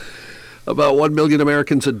government. About 1 million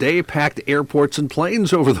Americans a day packed airports and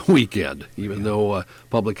planes over the weekend, even though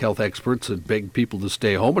public health experts had begged people to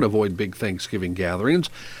stay home and avoid big Thanksgiving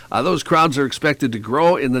gatherings. Those crowds are expected to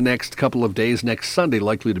grow in the next couple of days. Next Sunday,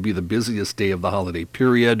 likely to be the busiest day of the holiday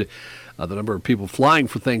period. The number of people flying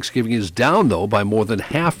for Thanksgiving is down, though, by more than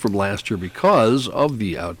half from last year because of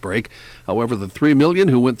the outbreak. However, the 3 million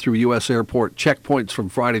who went through U.S. airport checkpoints from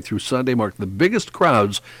Friday through Sunday marked the biggest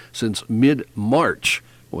crowds since mid-March,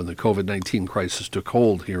 when the COVID-19 crisis took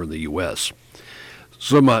hold here in the U.S.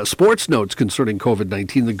 Some sports notes concerning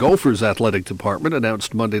COVID-19. The Gophers athletic department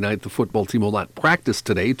announced Monday night the football team will not practice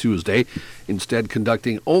today, Tuesday, instead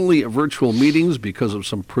conducting only virtual meetings because of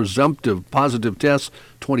some presumptive positive tests,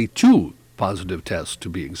 22 positive tests to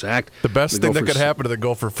be exact. The best thing that could happen to the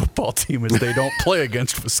Gopher football team is they don't play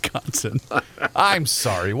against Wisconsin. I'm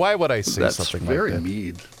sorry. Why would I say something like that? That's very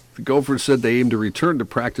mean. The Gophers said they aim to return to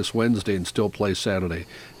practice Wednesday and still play Saturday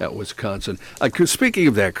at Wisconsin. Speaking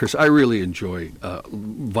of that, Chris, I really enjoy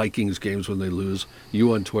Vikings games when they lose.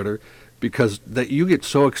 You on Twitter, because that you get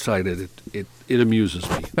so excited, it amuses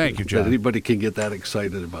me. Thank you, John. That anybody can get that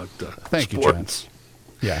excited about Thank sports. you, John.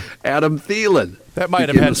 Yeah. Adam Thielen. That might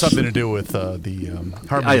have had something to do with the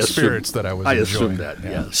Harmony of Spirits that I was enjoying. I assume that,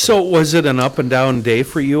 yeah. So was it an up and down day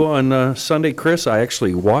for you on Sunday, Chris? I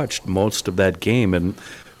actually watched most of that game and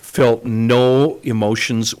felt no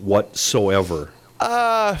emotions whatsoever.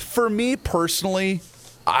 For me personally,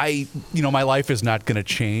 my life is not going to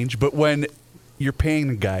change, but when you're paying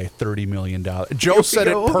the guy $30 million. Joe said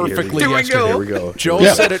it perfectly yesterday. Here we go. Joe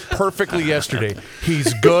said it perfectly yesterday.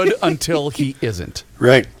 He's good until he isn't.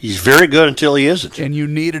 Right. He's very good until he isn't. And you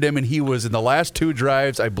needed him, and he was in the last 2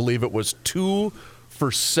 drives, I believe it was 2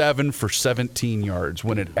 for 7 for 17 yards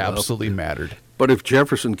when it absolutely mattered. But if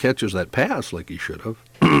Jefferson catches that pass like he should have.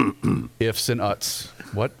 Ifs and uts.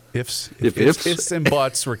 What? Ifs? If ifs and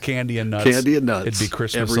buts were candy and nuts. Candy and nuts. It'd be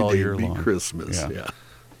Christmas Every all day year would be long. Christmas, yeah.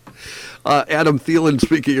 Adam Thielen,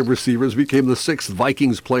 speaking of receivers, became the 6th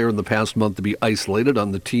Vikings player in the past month to be isolated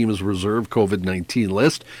on the team's reserve COVID-19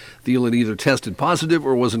 list. Thielen either tested positive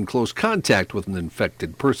or was in close contact with an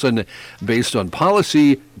infected person. Based on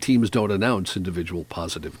policy, teams don't announce individual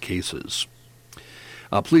positive cases.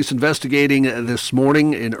 Police investigating this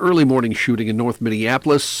morning an early morning shooting in North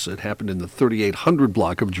Minneapolis. It happened in the 3800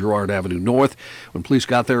 block of Girard Avenue North. When police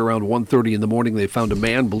got there around 1:30 in the morning, they found a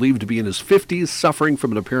man believed to be in his 50s suffering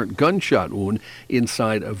from an apparent gunshot wound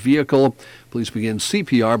inside a vehicle. Police began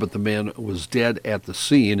CPR, but the man was dead at the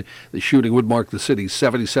scene. The shooting would mark the city's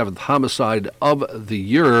 77th homicide of the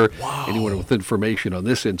year. Wow. Anyone with information on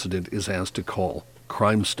this incident is asked to call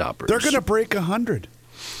Crime Stoppers. They're going to break 100.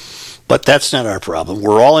 But that's not our problem.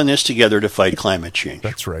 We're all in this together to fight climate change.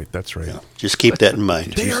 That's right. Yeah. Just keep that in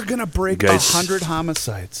mind. They are going to break 100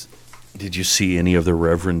 homicides. Did you see any of the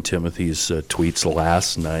Reverend Timothy's tweets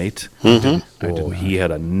last night? Mm-hmm. Oh, he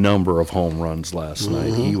had a number of home runs last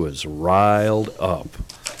night. He was riled up.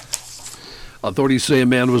 Authorities say a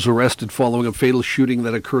man was arrested following a fatal shooting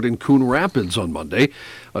that occurred in Coon Rapids on Monday.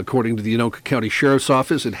 According to the Anoka County Sheriff's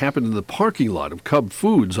Office, it happened in the parking lot of Cub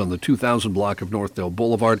Foods on the 2000 block of Northdale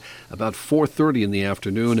Boulevard about 4:30 in the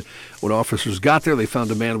afternoon. When officers got there, they found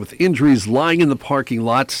a man with injuries lying in the parking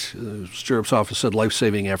lot. The Sheriff's Office said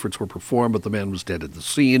life-saving efforts were performed, but the man was dead at the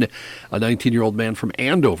scene. A 19-year-old man from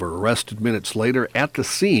Andover arrested minutes later at the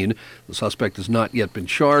scene. The suspect has not yet been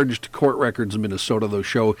charged. Court records in Minnesota, though,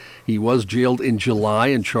 show he was jailed in July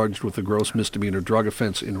and charged with a gross misdemeanor drug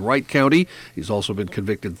offense in Wright County. He's also been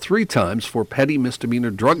convicted 3 times for petty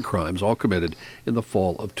misdemeanor drug crimes, all committed in the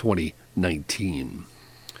fall of 2019.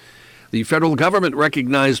 The federal government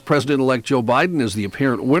recognized President-elect Joe Biden as the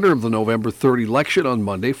apparent winner of the November 3rd election on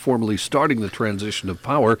Monday, formally starting the transition of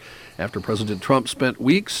power after President Trump spent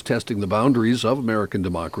weeks testing the boundaries of American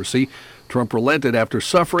democracy. Trump relented after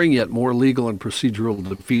suffering yet more legal and procedural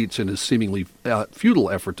defeats in his seemingly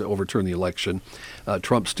futile effort to overturn the election.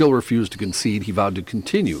 Trump still refused to concede. He vowed to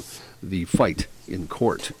continue the fight in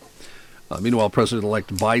court. Meanwhile,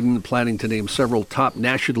 President-elect Biden planning to name several top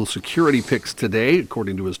national security picks today,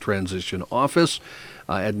 according to his transition office.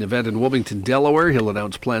 At an event in Wilmington, Delaware, he'll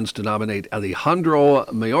announce plans to nominate Alejandro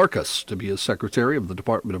Mayorkas to be his Secretary of the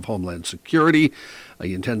Department of Homeland Security.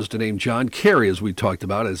 He intends to name John Kerry, as we talked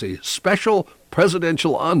about, as a special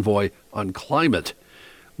presidential envoy on climate.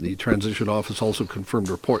 The transition office also confirmed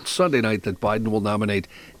reports Sunday night that Biden will nominate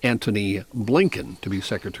Antony Blinken to be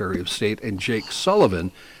Secretary of State and Jake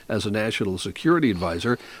Sullivan as a national security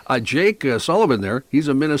advisor. Jake Sullivan there, he's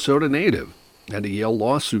a Minnesota native and a Yale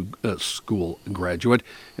Law School graduate.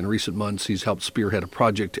 In recent months, he's helped spearhead a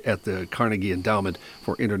project at the Carnegie Endowment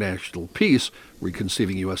for International Peace,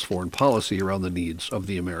 reconceiving U.S. foreign policy around the needs of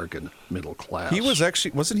the American middle class.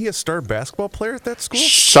 Wasn't he a star basketball player at that school?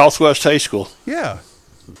 Southwest High School. Yeah.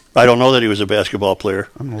 I don't know that he was a basketball player.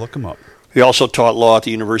 I'm going to look him up. He also taught law at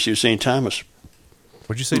the University of St. Thomas.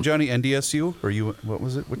 What'd you say, Johnny? NDSU? Or you? What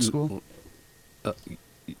was it? Which school?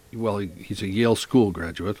 Well, he's a Yale School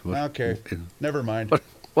graduate. Okay. Never mind.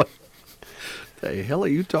 What the hell are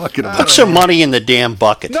you talking about? Put some money in the damn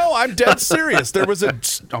bucket. No, I'm dead serious. There was a...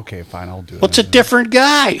 Okay, fine, I'll do it. What's a different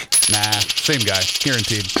guy? Nah, same guy.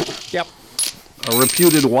 Guaranteed. Yep. A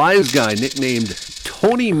reputed wise guy nicknamed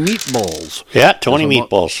Tony Meatballs. Yeah, Tony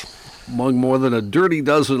Meatballs. Among more than a dirty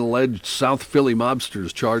dozen alleged South Philly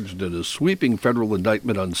mobsters charged in a sweeping federal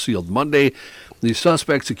indictment unsealed Monday. The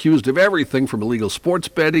suspects accused of everything from illegal sports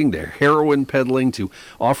betting to heroin peddling to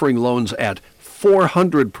offering loans at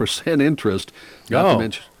 400% interest. Not to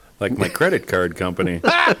mention, like my credit card company.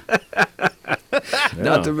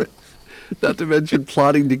 Not to mention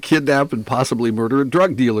plotting to kidnap and possibly murder a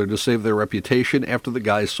drug dealer to save their reputation after the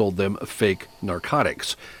guy sold them fake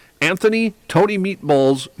narcotics. Anthony Tony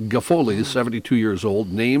Meatballs Gaffoli, 72 years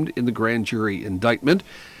old, named in the grand jury indictment.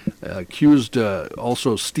 Accused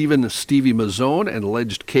also Stevie Mazzone and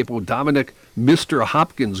alleged capo Dominic Mr.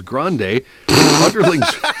 Hopkins Grande. Underlings.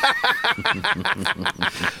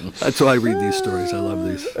 That's why I read these stories. I love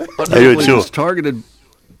these. I do too.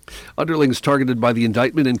 Underlings targeted by the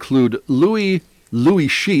indictment include Louis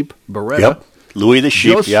Sheep Beretta. Yep. Louis the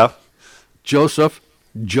Sheep, Joseph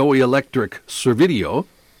Joey Electric Servideo,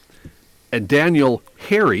 and Daniel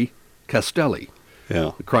Harry Castelli.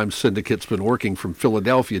 Yeah. The crime syndicate's been working from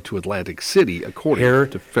Philadelphia to Atlantic City, according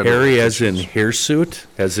to federal Harry officials. as in hirsute?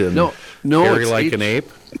 As in no, hairy it's like an ape?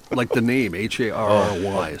 like the name Harry.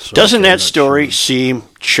 So Doesn't that story seem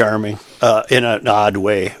charming in an odd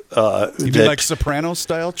way? You mean like Sopranos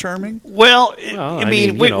style charming? Well, I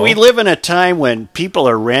mean, we live in a time when people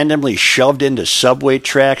are randomly shoved into subway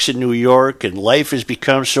tracks in New York, and life has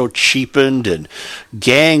become so cheapened, and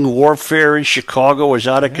gang warfare in Chicago is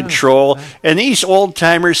out of control, and these old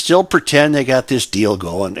timers still pretend they got this deal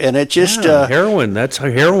going, and it just heroin. That's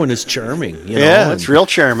how heroin is charming. You know, it's real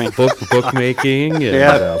charming. Bookmaking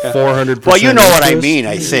and 400%. Well, you know what I mean.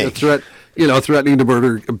 I think. Threatening to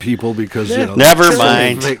murder people because never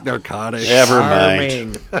mind. Fake narcotics. Never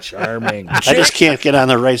mind. Charming. I just can't get on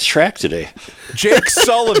the right track today. Jake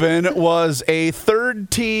Sullivan was a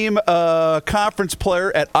third-team conference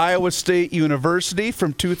player at Iowa State University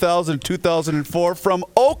from 2000 to 2004 from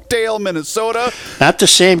Oakdale, Minnesota. Not the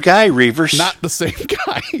same guy, Reavers. Not the same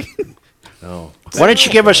guy. No. Why don't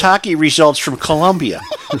you give us hockey results from Columbia?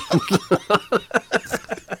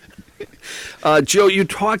 Joe, you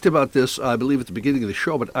talked about this, I believe, at the beginning of the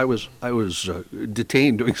show, but I was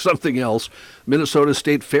detained doing something else. Minnesota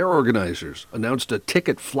State Fair organizers announced a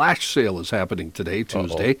ticket flash sale is happening today,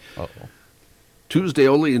 Tuesday. Tuesday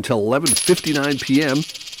only until 11:59 p.m.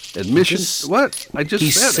 Admission.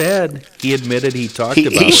 He said he admitted he talked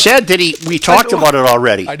about it. He said that we talked about it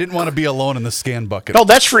already. I didn't want to be alone in the scan bucket. No,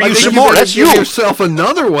 that's for you some more. more. That's give you. yourself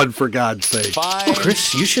another one, for God's sake. Fine.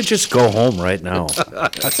 Chris, you should just go home right now.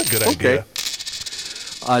 That's a good idea.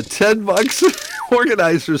 $10.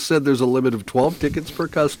 Organizers said there's a limit of 12 tickets per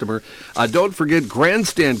customer. Don't forget,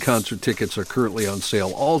 grandstand concert tickets are currently on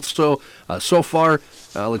sale. Also, so far,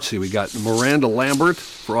 let's see, we got Miranda Lambert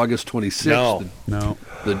for August 26th. No.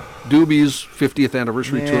 The Doobies 50th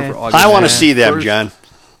anniversary tour for August. I want to see them, John.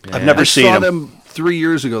 I've never seen them. I saw them 3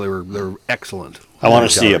 years ago. They were excellent. I want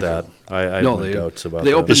to see them. That. I have no doubts about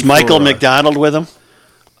that. Is Michael McDonald with them?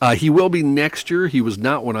 He will be next year. He was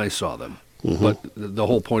not when I saw them. Mm-hmm. But the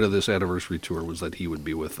whole point of this anniversary tour was that he would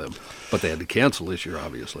be with them. But they had to cancel this year,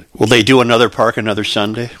 obviously. Will they do another park another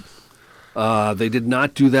Sunday? They did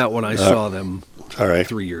not do that when I saw them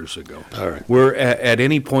 3 years ago. All right. Were at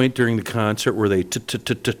any point during the concert, were they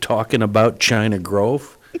talking about China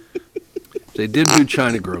Grove? They did do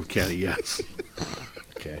China Grove, Kenny, yes.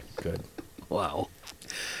 Okay, good. Wow.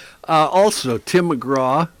 Also, Tim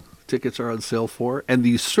McGraw, tickets are on sale for, and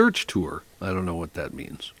the Search Tour. I don't know what that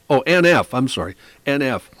means. Oh, NF, I'm sorry.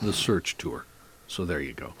 NF, the Search Tour. So there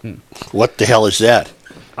you go. What the hell is that?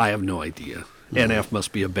 I have no idea. NF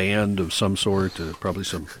must be a band of some sort, probably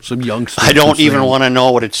some youngsters. I don't even want to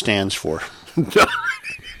know what it stands for.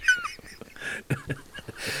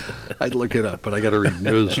 I'd look it up, but I got to read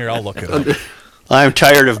news. Here, I'll look it up. I'm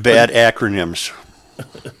tired of bad acronyms.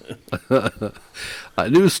 A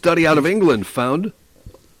new study out of England found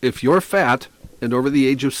if you're fat and over the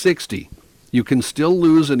age of 60, you can still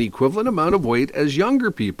lose an equivalent amount of weight as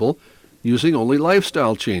younger people using only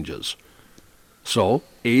lifestyle changes. So,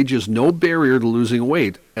 age is no barrier to losing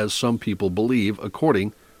weight, as some people believe,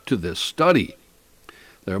 according to this study.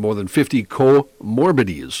 There are more than 50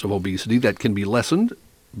 comorbidities of obesity that can be lessened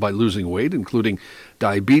by losing weight, including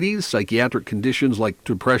diabetes, psychiatric conditions like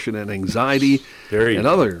depression and anxiety, and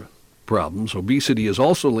other problems. Obesity is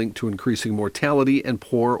also linked to increasing mortality and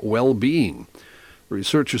poor well-being. The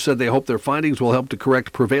researchers said they hope their findings will help to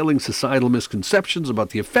correct prevailing societal misconceptions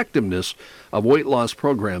about the effectiveness of weight loss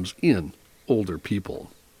programs in older people.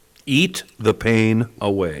 Eat the pain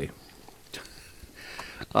away.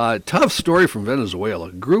 Tough story from Venezuela.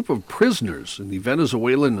 A group of prisoners in the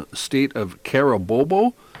Venezuelan state of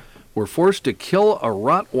Carabobo were forced to kill a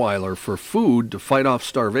Rottweiler for food to fight off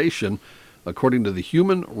starvation, according to the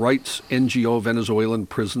human rights NGO Venezuelan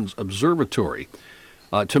Prisons Observatory.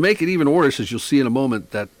 To make it even worse, as you'll see in a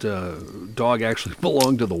moment, that dog actually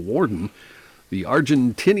belonged to the warden. The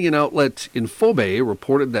Argentinian outlet Infobae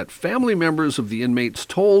reported that family members of the inmates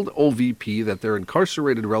told OVP that their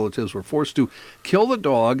incarcerated relatives were forced to kill the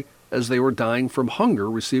dog as they were dying from hunger,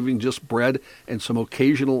 receiving just bread and some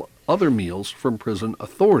occasional other meals from prison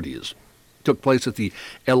authorities. It took place at the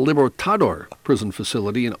El Libertador prison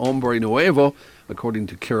facility in Hombre Nuevo, according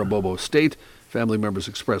to Carabobo State. Family members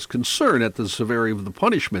expressed concern at the severity of the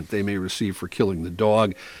punishment they may receive for killing the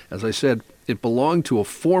dog. As I said, it belonged to a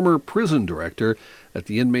former prison director that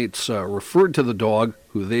the inmates referred to the dog,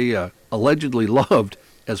 who they allegedly loved,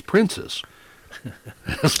 as Princess. You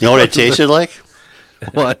know what it tasted like?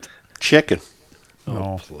 What? Chicken.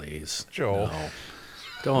 Oh, please. Joe. No.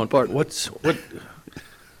 Don't. Bart, what?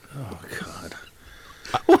 Oh, God.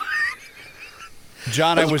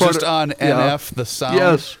 John, I was just on NF, the sound.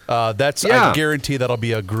 Yes. I guarantee that'll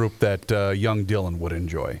be a group that young Dylan would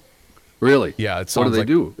enjoy. Really? Yeah, it sounds what do they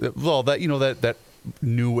do? Well, that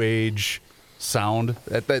new age sound.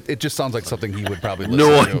 It just sounds like something he would probably listen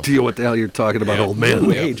No to. idea what the hell you're talking about, old man.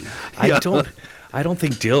 New age. I don't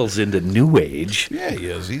think Dill's into new age. Yeah, he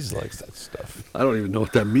is. He's likes that stuff. I don't even know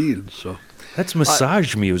what that means. So that's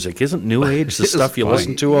massage music, isn't new age the stuff you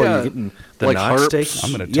listen to while you're getting the like knot harps. steak?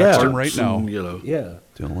 I'm going to text him right now. And, you know, Yeah.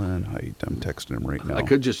 Dylan Height. I'm texting him right now. I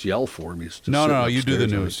could just yell for him. He's just No, sitting you do the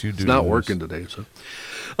upstairs. news. You do It's the not news. working today.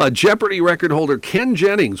 So, Jeopardy record holder Ken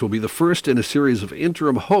Jennings will be the first in a series of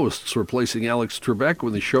interim hosts, replacing Alex Trebek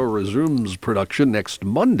when the show resumes production next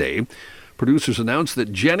Monday. Producers announced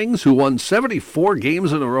that Jennings, who won 74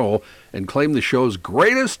 games in a row and claimed the show's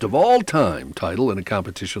greatest of all time title in a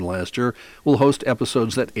competition last year, will host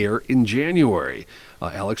episodes that air in January.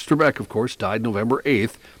 Alex Trebek, of course, died November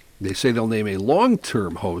 8th. They say they'll name a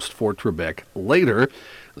long-term host for Trebek later.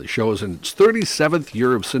 The show is in its 37th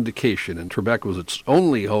year of syndication, and Trebek was its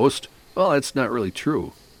only host. Well, that's not really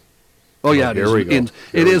true. Oh, yeah, it is.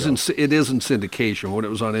 It is in syndication. When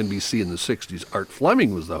it was on NBC in the 60s, Art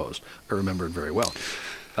Fleming was the host. I remember it very well.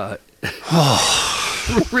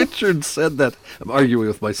 Richard said that. I'm arguing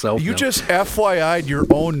with myself You now. just FYI'd your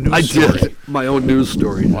own news I story. did. My own news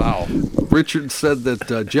story. Wow. Richard said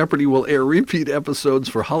that Jeopardy will air repeat episodes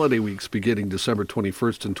for holiday weeks beginning December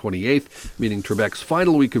 21st and 28th, meaning Trebek's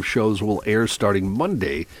final week of shows will air starting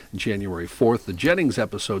Monday, January 4th. The Jennings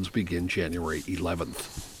episodes begin January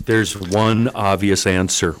 11th. There's one obvious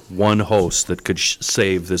answer, one host that could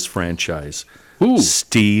save this franchise. Who?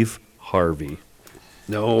 Steve Harvey.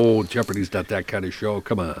 No, Jeopardy's not that kind of show.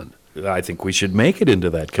 Come on. I think we should make it into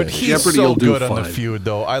that kind But of he's show. Jeopardy so will do good on the fine. feud,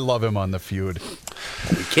 though. I love him on the feud.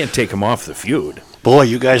 You can't take him off the feud. Boy,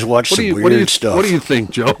 you guys watch some weird stuff. What do you think,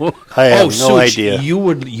 Joe? I have no Such, idea. You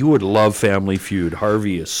would love Family Feud.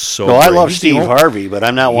 Harvey is so No, I great. love He's the Steve only- Harvey, but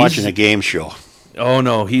I'm not watching he's- a game show. Oh,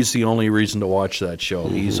 no, he's the only reason to watch that show.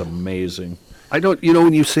 He's amazing. I don't,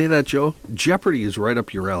 when you say that, Joe, Jeopardy is right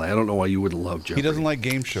up your alley. I don't know why you wouldn't love Jeopardy. He doesn't like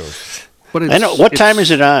game shows. But I know. What time is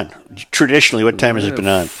it on? Traditionally, what time has it been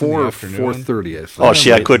on? 4:30, I think. Oh,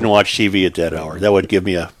 see, I couldn't watch TV at that hour. That would give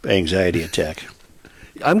me an anxiety attack.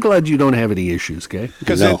 I'm glad you don't have any issues, okay?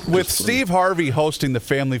 Because No. with Steve Harvey hosting the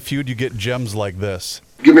Family Feud, you get gems like this.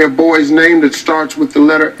 Give me a boy's name that starts with the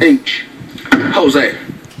letter H. Jose.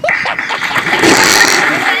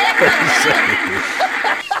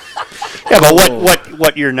 Yeah, but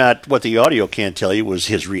what you're not, what the audio can't tell you was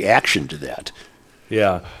his reaction to that.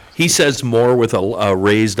 Yeah. He says more with a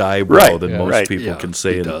raised eyebrow Right, than yeah, most right. people Yeah, can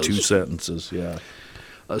say he in does. 2 sentences. Yeah.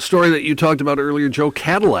 A story that you talked about earlier, Joe,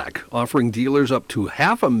 Cadillac offering dealers up to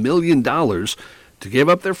 $500,000 to give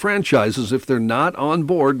up their franchises if they're not on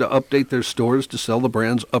board to update their stores to sell the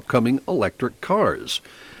brand's upcoming electric cars.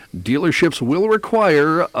 Dealerships will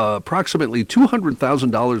require approximately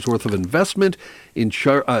 $200,000 worth of investment in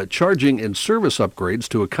charging and service upgrades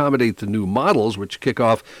to accommodate the new models, which kick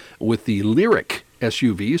off with the Lyriq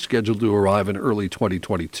SUV, scheduled to arrive in early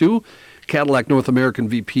 2022. Cadillac North American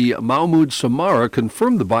VP Mahmoud Samara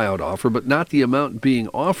confirmed the buyout offer, but not the amount being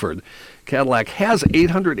offered. Cadillac has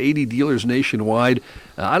 880 dealers nationwide.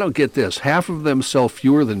 I don't get this. Half of them sell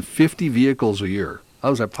fewer than 50 vehicles a year.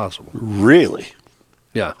 How is that possible? Really?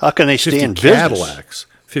 Yeah. How can they stay 50 in business? Cadillacs.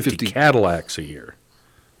 50 Cadillacs a year.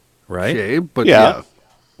 Right? Okay, but Yeah.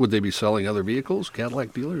 would they be selling other vehicles,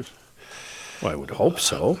 Cadillac dealers? Well, I would hope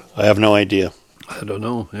so. I have no idea. I don't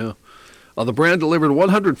know, yeah. The brand delivered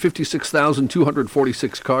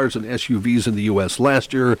 156,246 cars and SUVs in the U.S.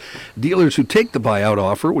 last year. Dealers who take the buyout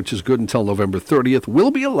offer, which is good until November 30th, will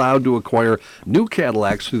be allowed to acquire new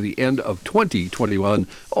Cadillacs through the end of 2021.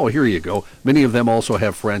 Oh, here you go. Many of them also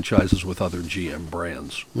have franchises with other GM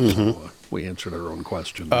brands. So we answered our own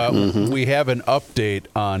question. We have an update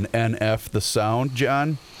on NF the Sound,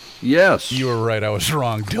 John. Yes. You were right. I was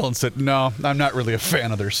wrong. Dylan said, no, I'm not really a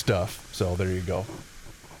fan of their stuff. So there you go.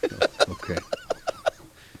 Okay.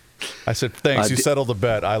 I said, thanks. You settled the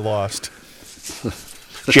bet. I lost.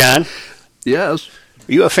 John? Yes?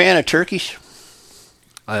 Are you a fan of turkeys?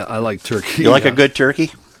 I like turkey. You like a good turkey?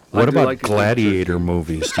 What do about like a good Gladiator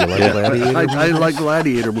movies? Do you like Gladiator I like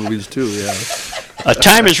Gladiator movies too, yeah.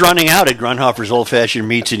 Time is running out at Grunhofer's Old Fashioned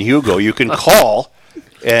Meats in Hugo. You can call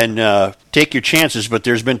and take your chances, but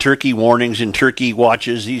there's been turkey warnings and turkey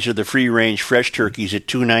watches. These are the free-range fresh turkeys at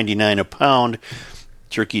 $2.99 a pound.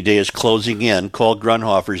 Turkey Day is closing in. Call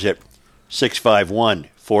Grunhofer's at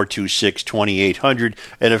 651-426-2800.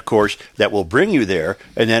 And, of course, that will bring you there.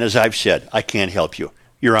 And then, as I've said, I can't help you.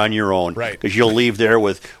 You're on your own. Right. Because you'll leave there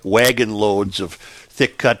with wagon loads of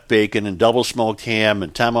thick-cut bacon and double-smoked ham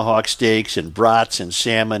and tomahawk steaks and brats and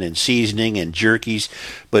salmon and seasoning and jerkies.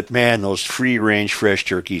 But, man, those free-range fresh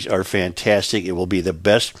turkeys are fantastic. It will be the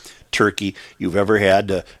best turkey you've ever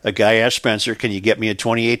had. A guy asked Spencer, can you get me a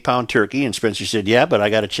 28-pound turkey? And Spencer said, yeah, but I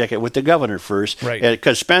got to check it with the governor first. Right.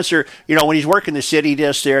 Because Spencer, when he's working the city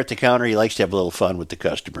desk there at the counter, he likes to have a little fun with the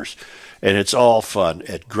customers. And it's all fun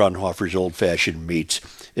at Grunhofer's Old Fashioned Meats.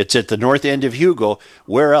 It's at the north end of Hugo.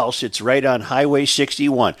 Where else? It's right on Highway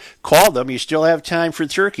 61. Call them. You still have time for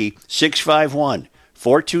turkey.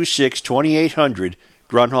 651-426-2800.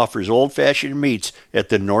 Grunhofer's Old Fashioned Meats at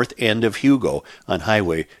the north end of Hugo on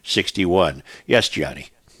Highway 61. Yes, Johnny.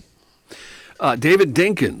 David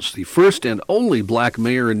Dinkins, the first and only black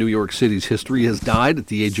mayor in New York City's history, has died at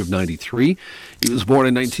the age of 93. He was born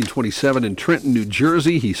in 1927 in Trenton, New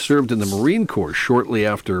Jersey. He served in the Marine Corps shortly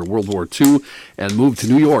after World War II and moved to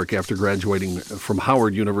New York after graduating from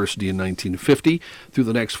Howard University in 1950. Through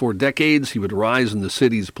the next 4 decades, he would rise in the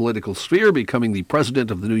city's political sphere, becoming the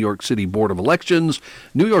president of the New York City Board of Elections,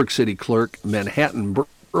 New York City clerk, Manhattan Borough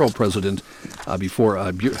president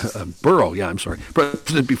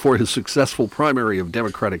president before his successful primary of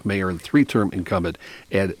Democratic mayor and 3-term incumbent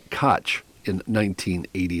Ed Koch in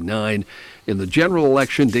 1989. In the general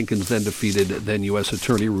election, Dinkins then defeated then U.S.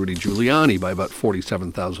 Attorney Rudy Giuliani by about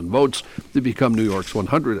 47,000 votes to become New York's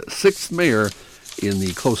 106th mayor in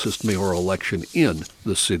the closest mayoral election in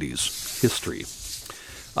the city's history.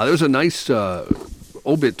 There's a nice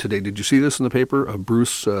obit today. Did you see this in the paper?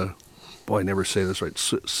 Bruce... I never say this right.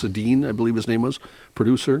 Sedin, I believe his name was,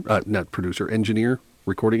 engineer,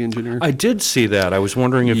 recording engineer. I did see that. I was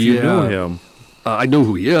wondering if you knew him. I know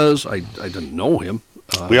who he is. I didn't know him.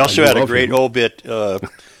 We also had a great obit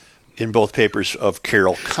in both papers of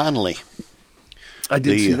Carol Connolly. I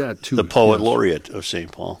did see that too. The poet laureate of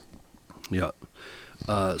St. Paul. Yeah.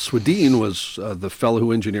 Swedien was the fellow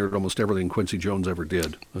who engineered almost everything Quincy Jones ever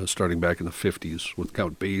did, starting back in the 50s with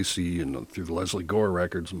Count Basie and through the Leslie Gore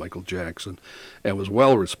records and Michael Jackson, and was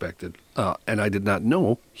well respected. And I did not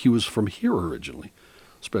know he was from here originally.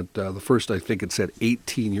 Spent the first, I think it said,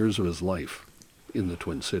 18 years of his life in the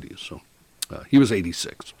Twin Cities. So he was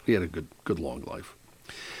 86. He had a good long life.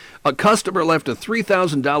 A customer left a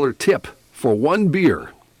 $3,000 tip for one beer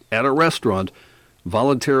at a restaurant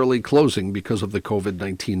voluntarily closing because of the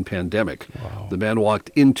COVID-19 pandemic. Wow. The man walked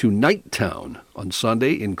into Nighttown on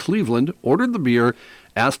Sunday in Cleveland, ordered the beer,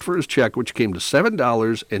 asked for his check, which came to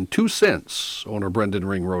 $7.02, owner Brendan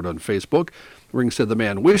Ring wrote on Facebook. Ring said the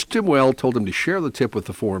man wished him well, told him to share the tip with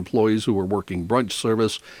the 4 employees who were working brunch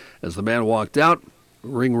service. As the man walked out,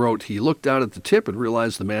 Ring wrote he looked down at the tip and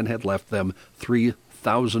realized the man had left them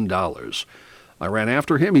 $3,000. I ran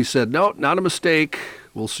after him. He said, no, not a mistake.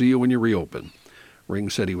 We'll see you when you reopen. Ring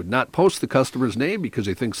said he would not post the customer's name because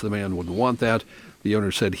he thinks the man wouldn't want that. The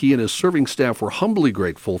owner said he and his serving staff were humbly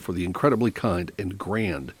grateful for the incredibly kind and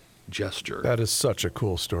grand gesture. That is such a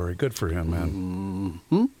cool story. Good for him, man.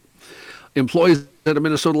 Mm-hmm. Employees at a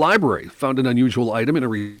Minnesota library found an unusual item in a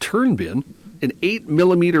return bin, an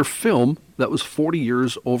 8mm film that was 40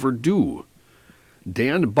 years overdue.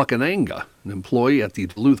 Dan Buchananga, an employee at the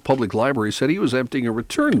Duluth Public Library, said he was emptying a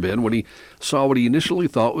return bin when he saw what he initially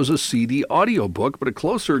thought was a CD audiobook, but a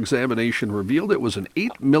closer examination revealed it was an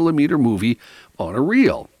 8mm movie on a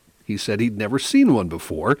reel. He said he'd never seen one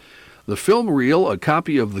before. The film reel, a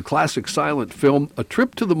copy of the classic silent film A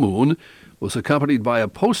Trip to the Moon, was accompanied by a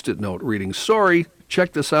Post-it note reading, "Sorry,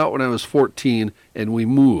 checked this out when I was 14 and we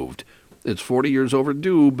moved. It's 40 years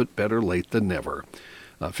overdue, but better late than never."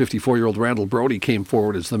 54-year-old Randall Brody came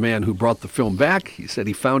forward as the man who brought the film back. He said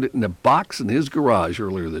he found it in a box in his garage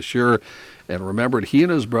earlier this year and remembered he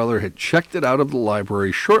and his brother had checked it out of the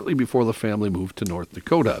library shortly before the family moved to North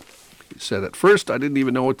Dakota. He said, "At first, I didn't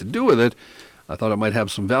even know what to do with it. I thought it might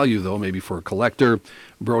have some value, though, maybe for a collector."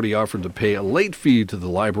 Brody offered to pay a late fee to the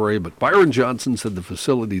library, but Byron Johnson said the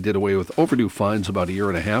facility did away with overdue fines about a year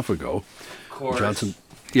and a half ago. Of course. Johnson,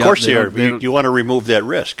 of course they are. You want to remove that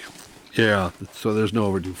risk. Yeah, so there's no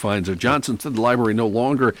overdue fines. Johnson said the library no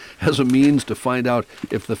longer has a means to find out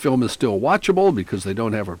if the film is still watchable because they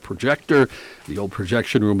don't have a projector. The old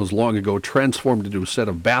projection room was long ago transformed into a set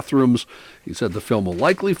of bathrooms. He said the film will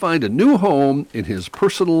likely find a new home in his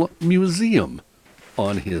personal museum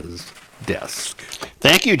on his desk.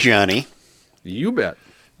 Thank you, Johnny. You bet.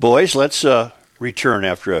 Boys, let's return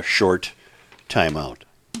after a short timeout.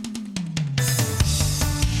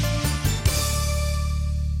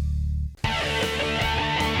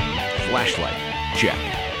 Flashlight, check.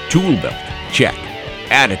 Tool belt, check.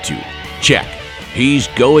 Attitude, check. He's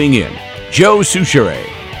going in. Joe Souchere.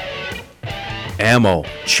 Ammo,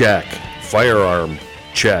 check. Firearm,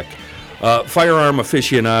 check. Firearm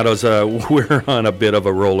aficionados, we're on a bit of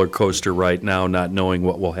a roller coaster right now, not knowing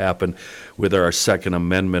what will happen with our Second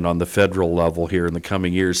Amendment on the federal level here in the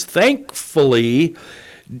coming years. Thankfully,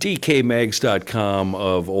 DKMags.com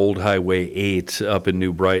of Old Highway 8 up in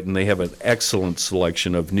New Brighton. They have an excellent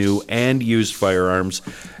selection of new and used firearms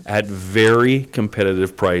at very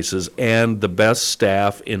competitive prices and the best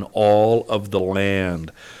staff in all of the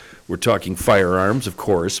land. We're talking firearms, of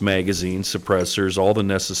course, magazines, suppressors, all the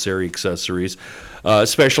necessary accessories.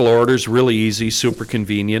 Special orders, really easy, super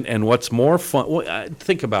convenient. And what's more fun,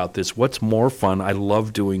 think about this, what's more fun, I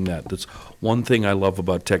love doing that. That's one thing I love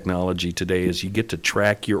about technology today is you get to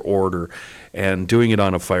track your order, and doing it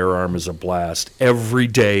on a firearm is a blast. Every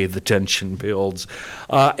day the tension builds.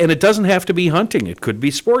 And it doesn't have to be hunting. It could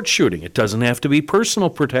be sports shooting. It doesn't have to be personal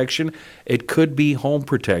protection. It could be home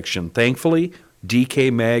protection. Thankfully,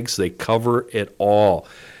 DK Mags, they cover it all.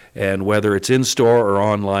 And whether it's in-store or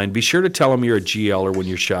online, be sure to tell them you're a GLer when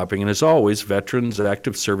you're shopping. And as always, veterans,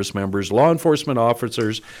 active service members, law enforcement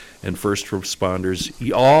officers, and first responders,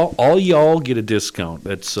 all y'all get a discount.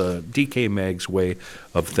 That's DK Mag's way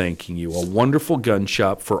of thanking you. A wonderful gun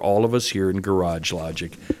shop for all of us here in Garage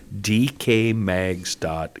Logic.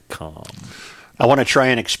 DKMags.com. I want to try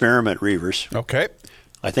an experiment, Reavers. Okay.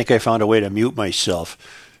 I think I found a way to mute myself.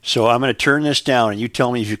 So I'm going to turn this down, and you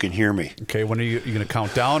tell me if you can hear me. Okay, when are you going to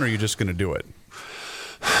count down, or are you just going to do it?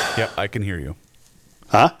 Yep, I can hear you.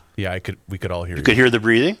 Huh? Yeah, we could all hear you. You could hear the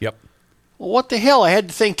breathing? Yep. Well, what the hell? I had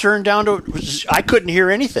the thing turned down to, I couldn't hear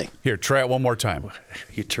anything. Here, try it one more time. Are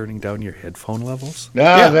you turning down your headphone levels?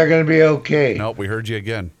 No, they're going to be okay. Nope, we heard you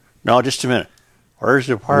again. No, just a minute. Where's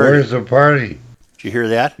the party? Where's the party? Did you hear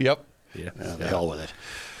that? Yep. Yeah. The hell with it.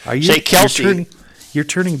 Are you, Say, Kelsey. You're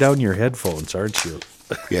turning down your headphones, aren't you?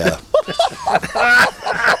 Yeah.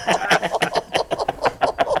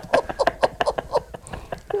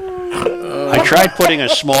 I tried putting a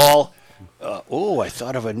small. I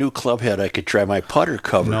thought of a new club head I could try. My putter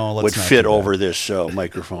cover would fit over this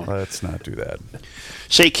microphone. Let's not do that.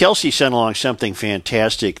 Say, Kelsey sent along something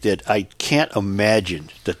fantastic that I can't imagine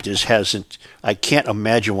that this hasn't. I can't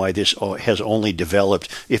imagine why this has only developed,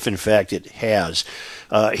 if in fact it has.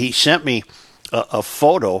 He sent me a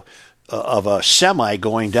photo of a semi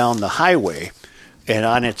going down the highway, and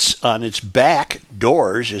on its back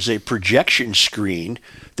doors is a projection screen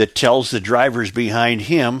that tells the drivers behind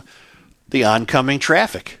him the oncoming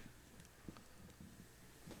traffic.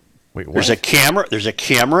 Wait, what? There's a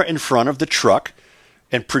camera in front of the truck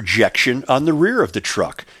and projection on the rear of the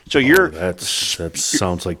truck. So that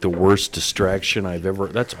sounds like the worst distraction I've ever.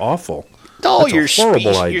 That's awful. No, That's a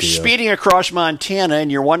horrible idea. You're speeding across Montana,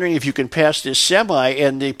 and you're wondering if you can pass this semi,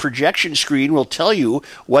 and the projection screen will tell you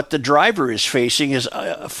what the driver is facing is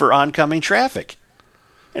for oncoming traffic.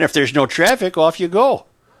 And if there's no traffic, off you go.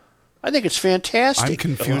 I think it's fantastic.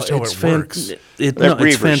 I'm confused how it works.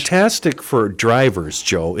 It's fantastic for drivers,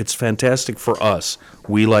 Joe. It's fantastic for us.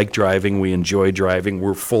 We like driving. We enjoy driving.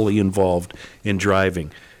 We're fully involved in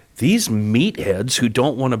driving. These meatheads who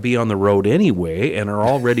don't want to be on the road anyway and are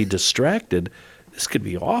already distracted, this could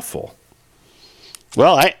be awful.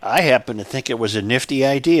 Well, I happen to think it was a nifty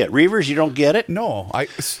idea. Reavers, you don't get it? No.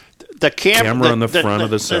 The camera on the front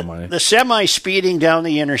of the semi. The semi speeding down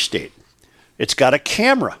the interstate. It's got a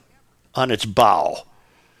camera on its bow,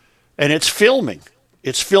 and it's filming.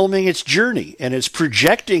 It's filming its journey, and it's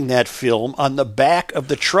projecting that film on the back of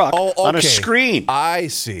the truck on a screen. I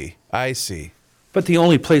see. But the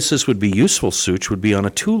only place this would be useful, Such, would be on a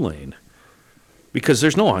 2-lane. Because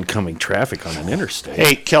there's no oncoming traffic on an interstate.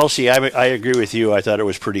 Hey, Kelsey, I agree with you. I thought it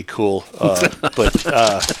was pretty cool. But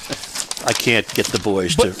I can't get the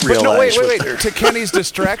boys to realize. No, wait. To Kenny's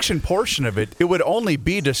distraction portion of it, it would only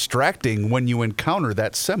be distracting when you encounter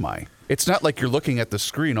that semi. It's not like you're looking at the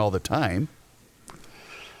screen all the time.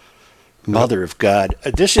 Mother of God.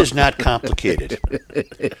 This is not complicated.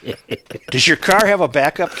 Does your car have a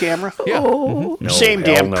backup camera? Yeah. No, Same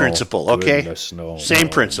damn principle, okay? Goodness, Same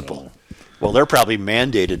principle. No. Well, they're probably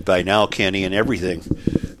mandated by now, Kenny, and everything.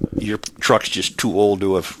 Your truck's just too old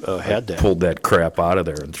to have had that. Pulled that crap out of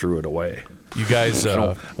there and threw it away. You guys I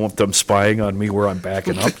don't want them spying on me where I'm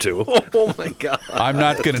backing up to. Oh, my God. I'm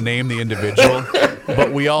not going to name the individual,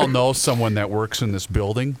 but we all know someone that works in this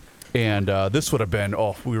building. And this would have been,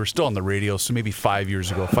 we were still on the radio, so maybe 5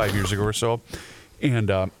 years ago or so.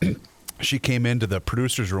 And she came into the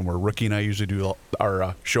producer's room where Rookie and I usually do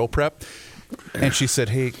our show prep. And she said,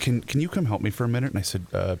 hey, can you come help me for a minute? And I said,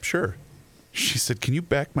 sure. She said, can you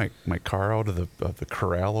back my car out of the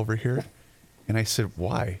corral over here? And I said,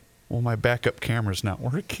 why? Well, my backup camera's not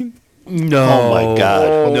working. No. Oh, my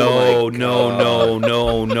God. No.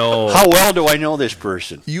 How well do I know this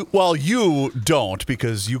person? You don't,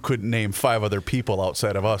 because you couldn't name 5 other people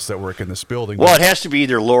outside of us that work in this building. Well, it has to be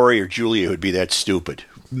either Lori or Julia who'd be that stupid.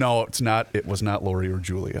 No, it's not. It was not Lori or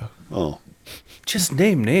Julia. Oh. Just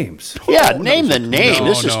name names. Yeah, name the name.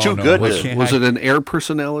 This is too good. Was it an air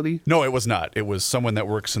personality? No, it was not. It was someone that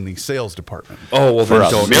works in the sales department. Oh, well, For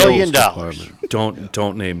then $1 million.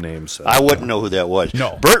 Don't name names. I wouldn't know who that was.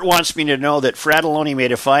 No. Bert wants me to know that Fratelloni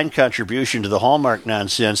made a fine contribution to the Hallmark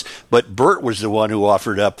nonsense, but Bert was the one who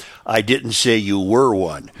offered up "I didn't say you were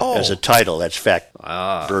one" as a title. That's fact.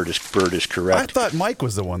 Bert is I correct. thought Mike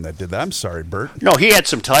was the one that did that. I'm sorry, Bert. No, he had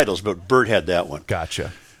some titles, but Bert had that one.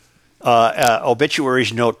 Gotcha.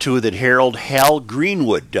 Obituaries note, too, that Harold Hal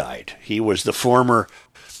Greenwood died. He was the former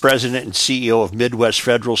president and CEO of Midwest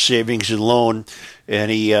Federal Savings and Loan, and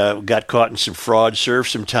he got caught in some fraud, served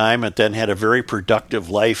some time, and then had a very productive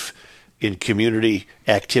life in community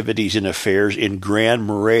activities and affairs in Grand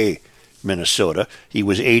Marais, Minnesota. He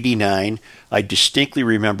was 89. I distinctly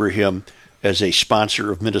remember him as a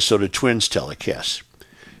sponsor of Minnesota Twins telecasts,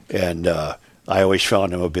 and I always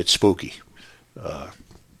found him a bit spooky.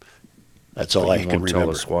 That's all I can remember. Tell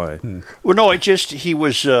us why. Well, no, he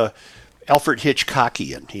was Alfred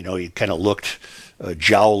Hitchcockian. You know, he kind of looked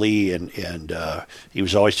jowly, and he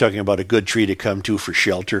was always talking about a good tree to come to for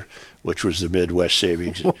shelter, which was the Midwest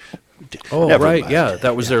Savings. Oh, Never right, mind. yeah,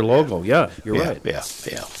 that was their logo. Yeah, you're right. Yeah.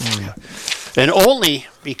 And only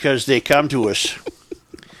because they come to us.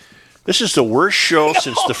 This is the worst show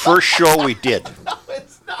since the first show we did.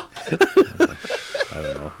 I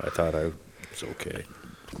don't know. I thought I was okay.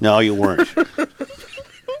 No, you weren't.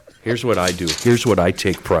 Here's what I do. Here's what I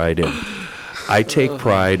take pride in. I take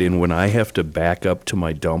pride in when I have to back up to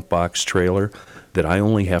my dump box trailer that I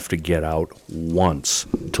only have to get out once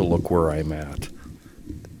to look where I'm at.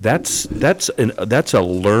 That's a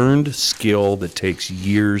learned skill that takes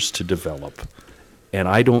years to develop, and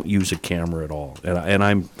I don't use a camera at all. And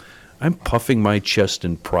I'm puffing my chest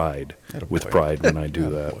in pride with pride when I do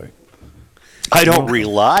that. I don't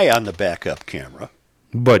rely on the backup camera.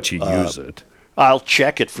 But you use it. I'll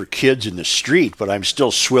check it for kids in the street, but I'm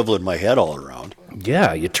still swiveling my head all around.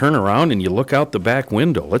 Yeah, you turn around and you look out the back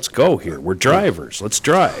window. Let's go here. We're drivers. Let's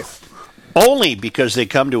drive. Only because they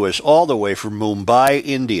come to us all the way from Mumbai,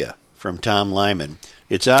 India, from Tom Lyman.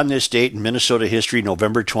 It's on this date in Minnesota history,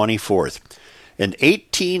 November 24th. In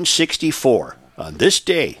 1864, on this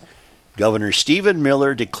day, Governor Stephen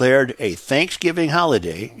Miller declared a Thanksgiving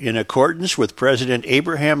holiday in accordance with President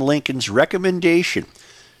Abraham Lincoln's recommendation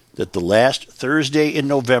that the last Thursday in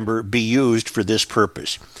November be used for this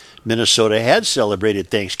purpose. Minnesota had celebrated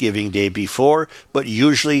Thanksgiving Day before, but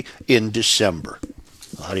usually in December.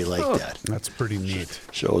 How do you like that? That's pretty neat.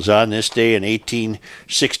 So it was on this day in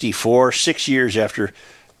 1864, 6 years after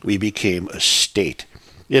we became a state.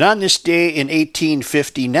 And on this day in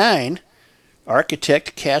 1859,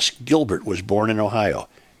 architect Cass Gilbert was born in Ohio.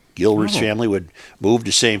 Gilbert's family would move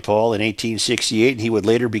to St. Paul in 1868, and he would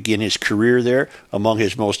later begin his career there. Among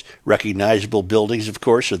his most recognizable buildings, of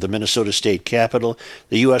course, are the Minnesota State Capitol,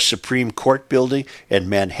 the U.S. Supreme Court building, and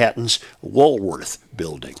Manhattan's Woolworth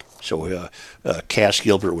building. So Cass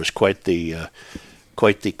Gilbert was quite the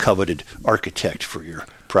coveted architect for your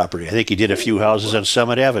property. I think he did a few houses on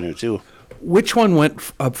Summit Avenue, too. Which one went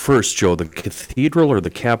up first, Joe, the cathedral or the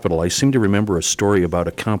Capitol? I seem to remember a story about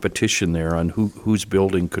a competition there on whose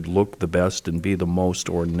building could look the best and be the most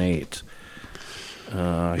ornate.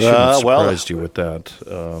 I shouldn't have surprised you with that.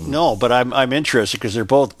 No, but I'm interested because they're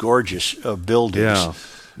both gorgeous buildings.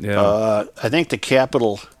 Yeah. I think the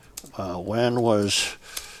Capitol, when was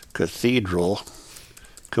Cathedral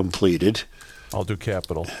completed? I'll do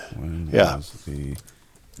Capitol. When Yeah. was the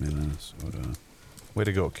Minnesota? Way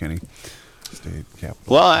to go, Kenny. State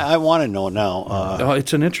Capitol. Well, I want to know now.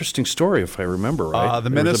 It's an interesting story, if I remember right. The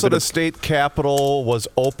Minnesota State Capitol was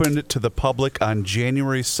opened to the public on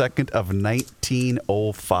January 2nd of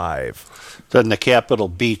 1905. Then the Capitol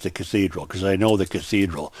beat the Cathedral, because I know the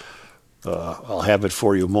Cathedral. I'll have it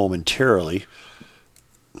for you momentarily.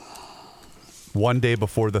 One day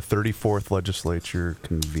before the 34th legislature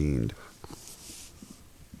convened.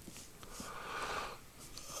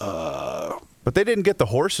 But they didn't get the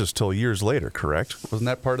horses till years later, correct? Wasn't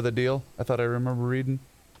that part of the deal? I thought I remember reading.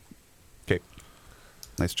 Okay.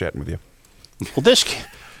 Nice chatting with you. Well,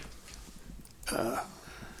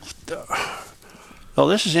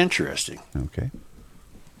 this is interesting. Okay.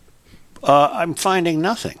 I'm finding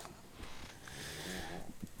nothing.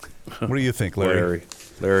 What do you think, Larry?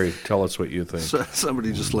 Larry, tell us what you think.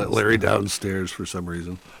 Somebody just let Larry downstairs for some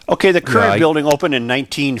reason. Okay, the current building opened in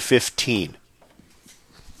 1915.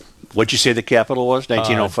 What'd you say the Capitol was?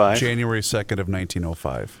 1905? January 2nd of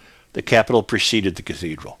 1905. The Capitol preceded the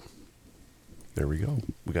Cathedral. There we go.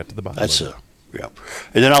 We got to the bottom That's of it. yeah.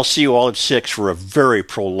 And then I'll see you all at 6 for a very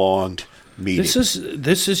prolonged meeting.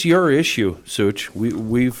 This is your issue, Such.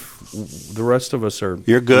 The rest of us are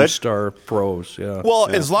You're good? star pros. Yeah. Well,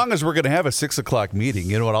 Yeah. as long as we're going to have a 6 o'clock meeting,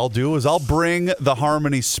 you know what I'll do is I'll bring the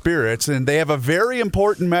Harmony Spirits, and they have a very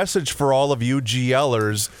important message for all of you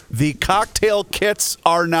GLers. The cocktail kits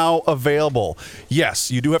are now available. Yes,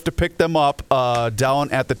 you do have to pick them up down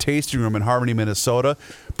at the Tasting Room in Harmony, Minnesota.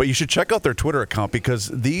 But you should check out their Twitter account because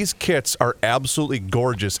these kits are absolutely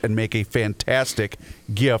gorgeous and make a fantastic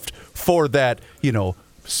gift for that,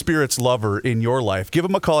 spirits lover in your life. Give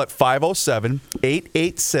them a call at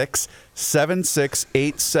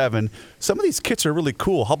 507-886-7687. Some of these kits are really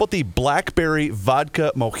cool. How about the Blackberry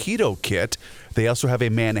Vodka Mojito kit? They also have a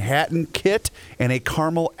Manhattan kit and a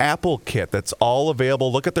Caramel Apple kit. That's all available.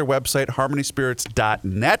 Look at their website,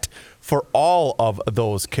 harmonyspirits.net, for all of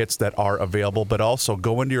those kits that are available. But also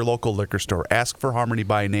go into your local liquor store. Ask for Harmony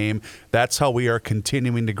by name. That's how we are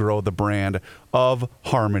continuing to grow the brand of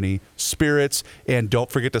Harmony Spirits. And don't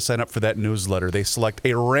forget to sign up for that newsletter. They select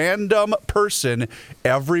a random person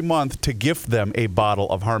every month to gift them a bottle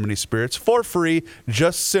of Harmony Spirits for free,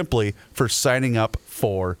 just simply for signing up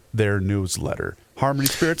for their newsletter. Harmony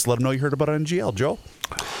Spirits, let them know you heard about it on GL. Joe?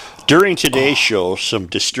 During today's show, some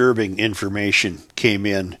disturbing information came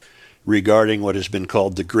in regarding what has been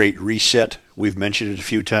called the Great Reset. We've mentioned it a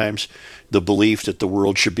few times. The belief that the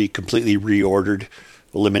world should be completely reordered,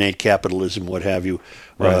 eliminate capitalism, what have you.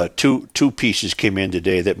 Right. Two pieces came in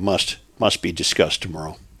today that must be discussed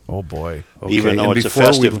tomorrow. Oh, boy. Okay, Even though and it's a before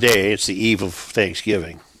festive day, it's the eve of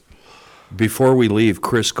Thanksgiving. Before we leave,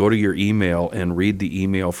 Chris, go to your email and read the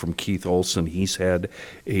email from Keith Olson. He's had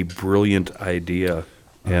a brilliant idea,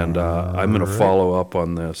 and I'm going to follow up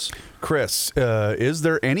on this. Chris, is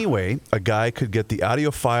there any way a guy could get the audio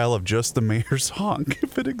file of just the mayor's honk,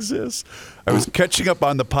 if it exists? I was catching up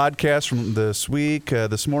on the podcast from this week,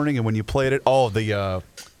 this morning, and when you played it,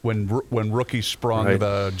 when Rookie sprung Right.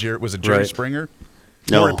 was it Jerry Right. Springer?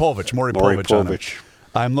 No. Maury Povich on him. Povich.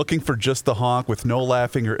 I'm looking for just the honk with no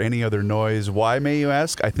laughing or any other noise. Why, may you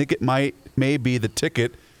ask? I think it may be the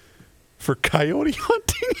ticket for coyote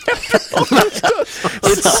hunting.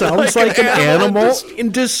 It sounds like an animal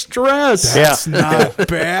in distress. That's not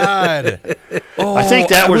bad. I think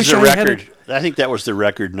that was the wish I had record. I think that was the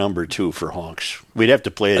record number 2 for honks. We'd have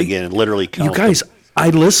to play it again and literally count You guys, them. I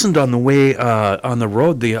listened on the way on the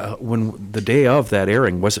road when the day of that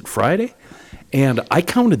airing. Was it Friday? And I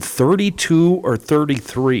counted 32 or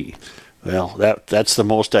 33. Well, that's the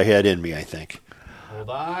most I had in me, I think. Hold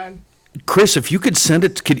on. Chris, if you could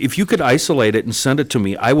if you could isolate it and send it to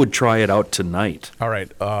me, I would try it out tonight. All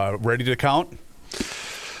right. Ready to count?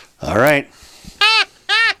 All right.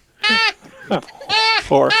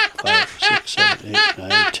 4, 5, 6, 7, 8,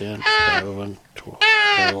 9, 10, 11,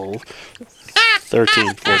 12,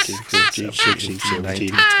 13, 14, 15, 16, 17,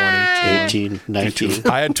 20, 18, 19.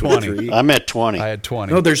 I had 20. I'm at 20. I had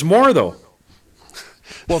 20. No, there's more though.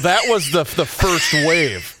 Well, that was the first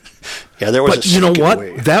wave. Yeah, there was But a you know second what?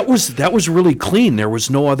 wave. That was really clean. There was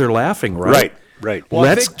no other laughing, right? Right. Well,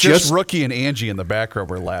 Let's I think just just- Rookie and Angie in the background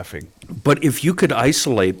were laughing. But if you could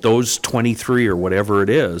isolate those 23 or whatever it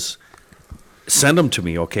is, send them to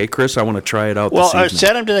me, okay, Chris? I want to try it out Well, this I evening.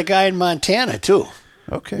 sent him to the guy in Montana, too.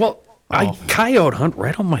 Okay. Well, I coyote hunt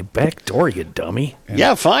right on my back door, you dummy.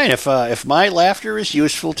 Yeah, fine. If my laughter is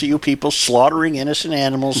useful to you people slaughtering innocent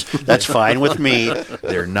animals, that's fine with me.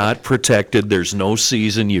 They're not protected. There's no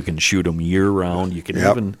season. You can shoot them year-round. You can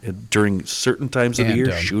Yep. even, during certain times of the And,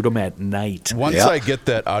 year, shoot them at night. Once Yep. I get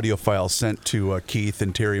that audio file sent to Keith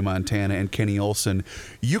and Terry Montana and Kenny Olson,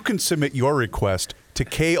 you can submit your request to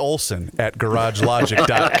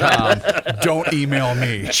kolson@garagelogic.com. Don't email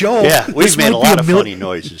me. Joe, Yeah, we've this made a might be lot of mil- funny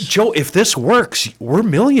noises. Joe, if this works, we're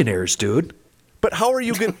millionaires, dude. But how are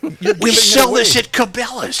you going We sell this at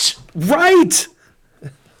Cabela's. Right.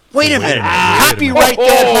 Wait a minute. Copyright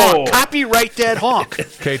that honk. Copyright that honk.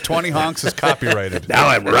 Okay, 20 honks is copyrighted. Now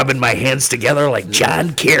I'm rubbing my hands together like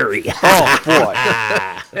John Kerry. Oh, boy.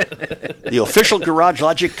 The official Garage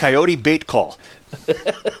Logic Coyote bait call.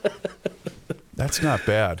 That's not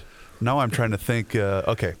bad. Now I'm trying to think.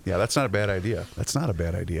 Okay, yeah, that's not a bad idea. That's not a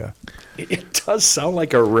bad idea. It does sound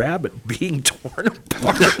like a rabbit being torn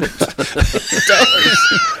apart. It does.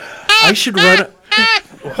 I should run.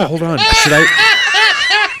 Hold on. Should I?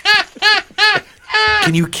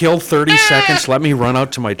 Can you kill 30 seconds? Let me run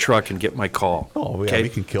out to my truck and get my call. Oh, yeah, okay? we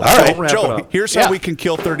can kill. All right, Joe, wrap it up. here's Yeah. how we can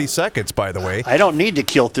kill 30 seconds, by the way. I don't need to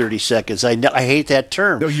kill 30 seconds. I hate that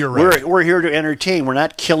term. No, you're right. We're here to entertain. We're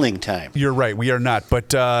not killing time. You're right. We are not.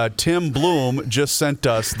 But Tim Bloom just sent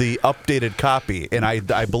us the updated copy, and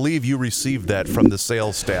I believe you received that from the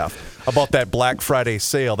sales staff about that Black Friday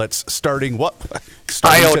sale that's starting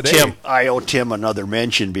today. I owe Tim another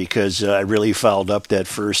mention because I really fouled up that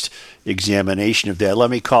first examination of that. Let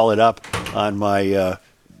me call it up on my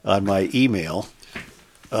email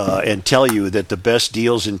and tell you that the best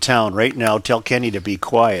deals in town right now. Tell Kenny to be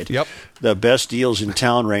quiet. Yep. The best deals in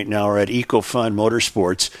town right now are at EcoFun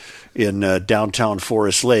Motorsports in downtown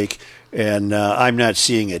Forest Lake, and I'm not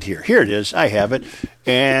seeing it here. Here it is. I have it,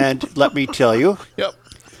 and let me tell you. Yep.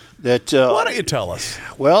 That, why don't you tell us?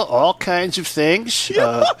 Well, all kinds of things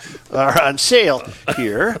are on sale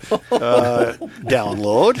here.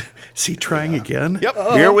 Download. Is he trying again? Yep.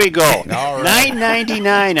 Here we go. All right.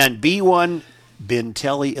 $9.99 on B1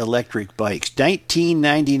 Bintelli electric bikes.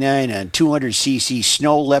 $19.99 on 200cc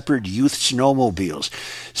Snow Leopard youth snowmobiles.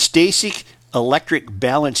 Stasic electric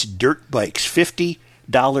balance dirt bikes. $50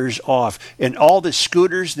 off. And all the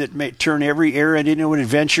scooters that may turn every errand into an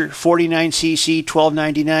adventure. 49cc,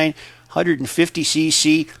 $12.99.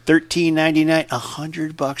 150cc, $13.99,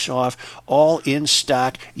 $100 off, all in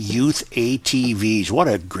stock youth ATVs. What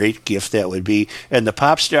a great gift that would be. And the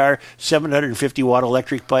Popstar 750-watt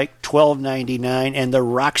electric bike, $12.99, and the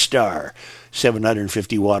Rockstar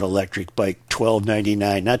 750-watt electric bike,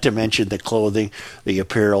 $12.99. Not to mention the clothing, the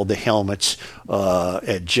apparel, the helmets,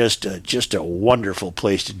 and just a wonderful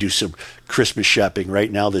place to do some Christmas shopping.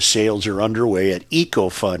 Right now, the sales are underway at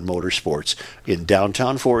EcoFun Motorsports in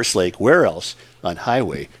downtown Forest Lake. Where else? On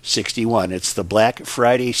Highway 61. It's the Black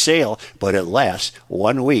Friday sale, but it lasts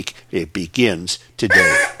 1 week. It begins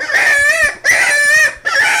today.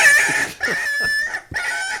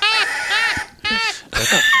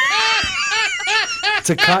 It's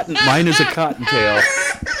a cotton. Mine is a cottontail.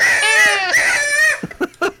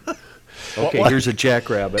 Okay, here's a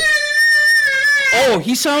jackrabbit. Oh,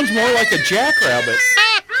 he sounds more like a jackrabbit.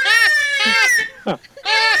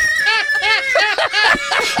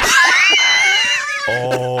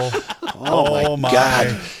 Oh my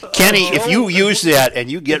God. Kenny, if you use that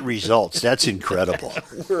and you get results, that's incredible.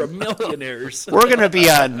 We're millionaires. We're gonna be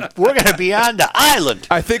on the island.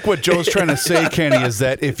 I think what Joe's trying to say, Kenny, is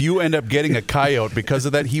that if you end up getting a coyote because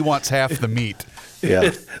of that, he wants half the meat.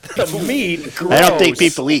 Yeah. The meat. Gross. I don't think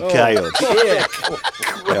people eat coyotes.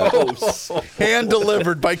 Gross. Hand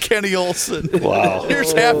delivered by Kenny Olson. Wow.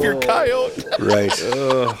 Here's half your coyote. Right.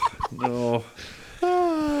 No.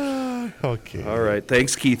 Okay. All right.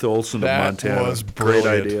 Thanks, Keith Olson of That Montana. was brilliant.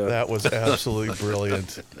 Great idea. That was absolutely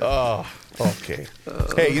brilliant. Oh, okay.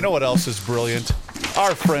 Hey, you know what else is brilliant?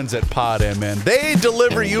 Our friends at PodMN. They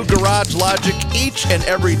deliver you Garage Logic each and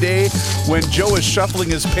every day when Joe is shuffling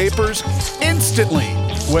his papers instantly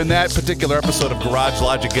when that particular episode of Garage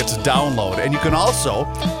Logic gets downloaded. And you can also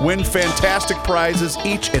win fantastic prizes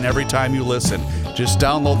each and every time you listen. Just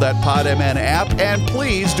download that PodMN app and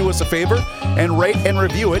please do us a favor and rate and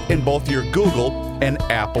review it in both your Google and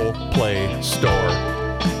Apple Play Store.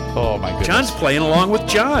 Oh, my goodness. John's playing along with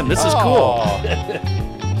John. This is cool.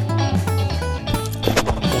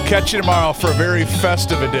 We'll catch you tomorrow for a very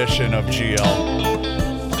festive edition of GL.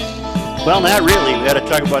 Well, not really. We got to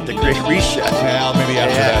talk about the Great Reset. Well, maybe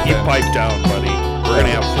after that. You pipe down, buddy. We're going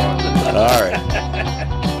to have fun. All right.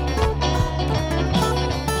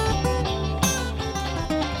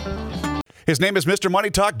 His name is Mr. Money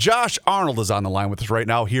Talk. Josh Arnold is on the line with us right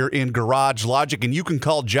now here in Garage Logic, and you can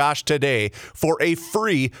call Josh today for a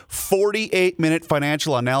free 48-minute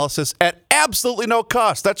financial analysis at absolutely no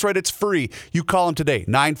cost. That's right, it's free. You call him today,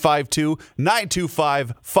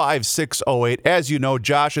 952-925-5608. As you know,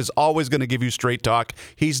 Josh is always going to give you straight talk.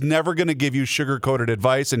 He's never going to give you sugar-coated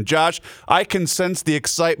advice. And Josh, I can sense the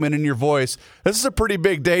excitement in your voice. This is a pretty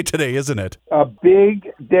big day today, isn't it? A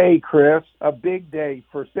big day, Chris. A big day.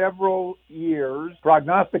 For several years,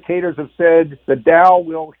 prognosticators have said the Dow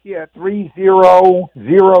will hit 30,000.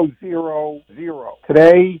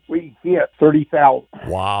 Today, we hit 30,000.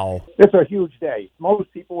 Wow. It's a huge day.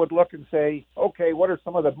 Most people would look and say, okay, what are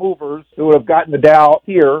some of the movers who would have gotten the Dow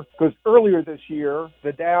here? Because earlier this year,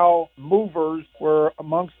 the Dow movers were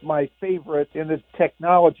amongst my favorites in the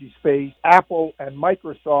technology space. Apple and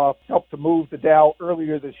Microsoft helped to move the Dow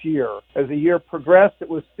earlier this year. As the year progressed, it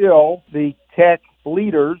was still the tech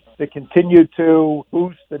leaders that continued to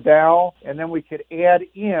boost the Dow, and then we could add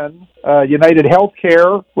in United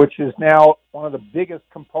Healthcare, which is now one of the biggest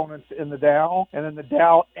components in the Dow, and then the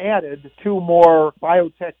Dow added two more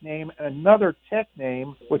biotech name and another tech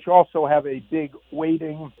name, which also have a big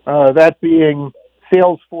weighting, that being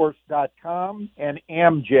Salesforce.com and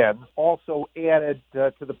Amgen also added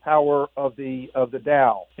to the power of the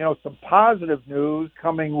Dow. Some positive news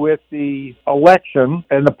coming with the election,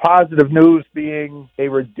 and the positive news being a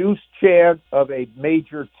reduced chance of a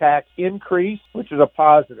major tax increase, which is a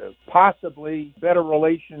positive. Possibly better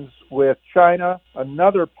relations with China.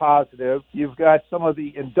 Another positive, you've got some of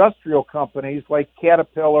the industrial companies like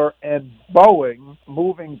Caterpillar and Boeing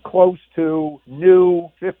moving close to new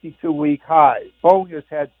 52-week highs. Boeing has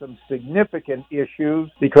had some significant issues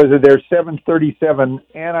because of their 737,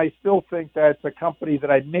 and I still think that's a company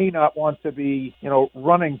that I may not want to be,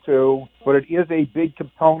 running to, but it is a big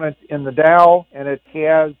component in the Dow, and it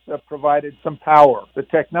has provided some power. The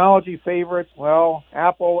technology favorites, well,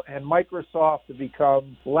 Apple and Microsoft have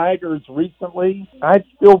become laggards recently. I'd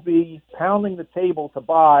still be pounding the table to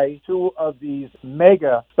buy two of these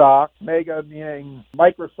mega stocks, mega meaning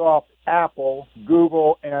Microsoft, Apple,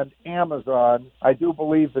 Google, and Amazon. I do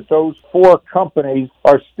believe that those four companies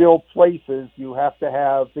are still places you have to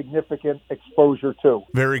have significant exposure to.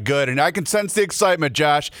 Very good. And I can sense the excitement,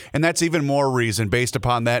 Josh, and that's even more reason, based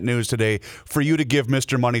upon that news today, for you to give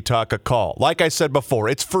Mr. Money Talk a call. Like I said before,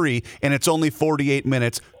 it's free, and it's only 48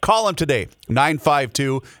 minutes. Call him today,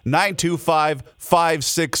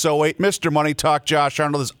 952-925-5608. Mr. Money Talk, Josh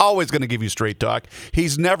Arnold, is always going to give you straight talk.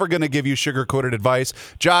 He's never going to give you sugar-coated advice.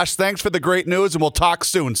 Josh, thanks for the great news, and we'll talk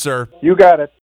soon, sir. You got it.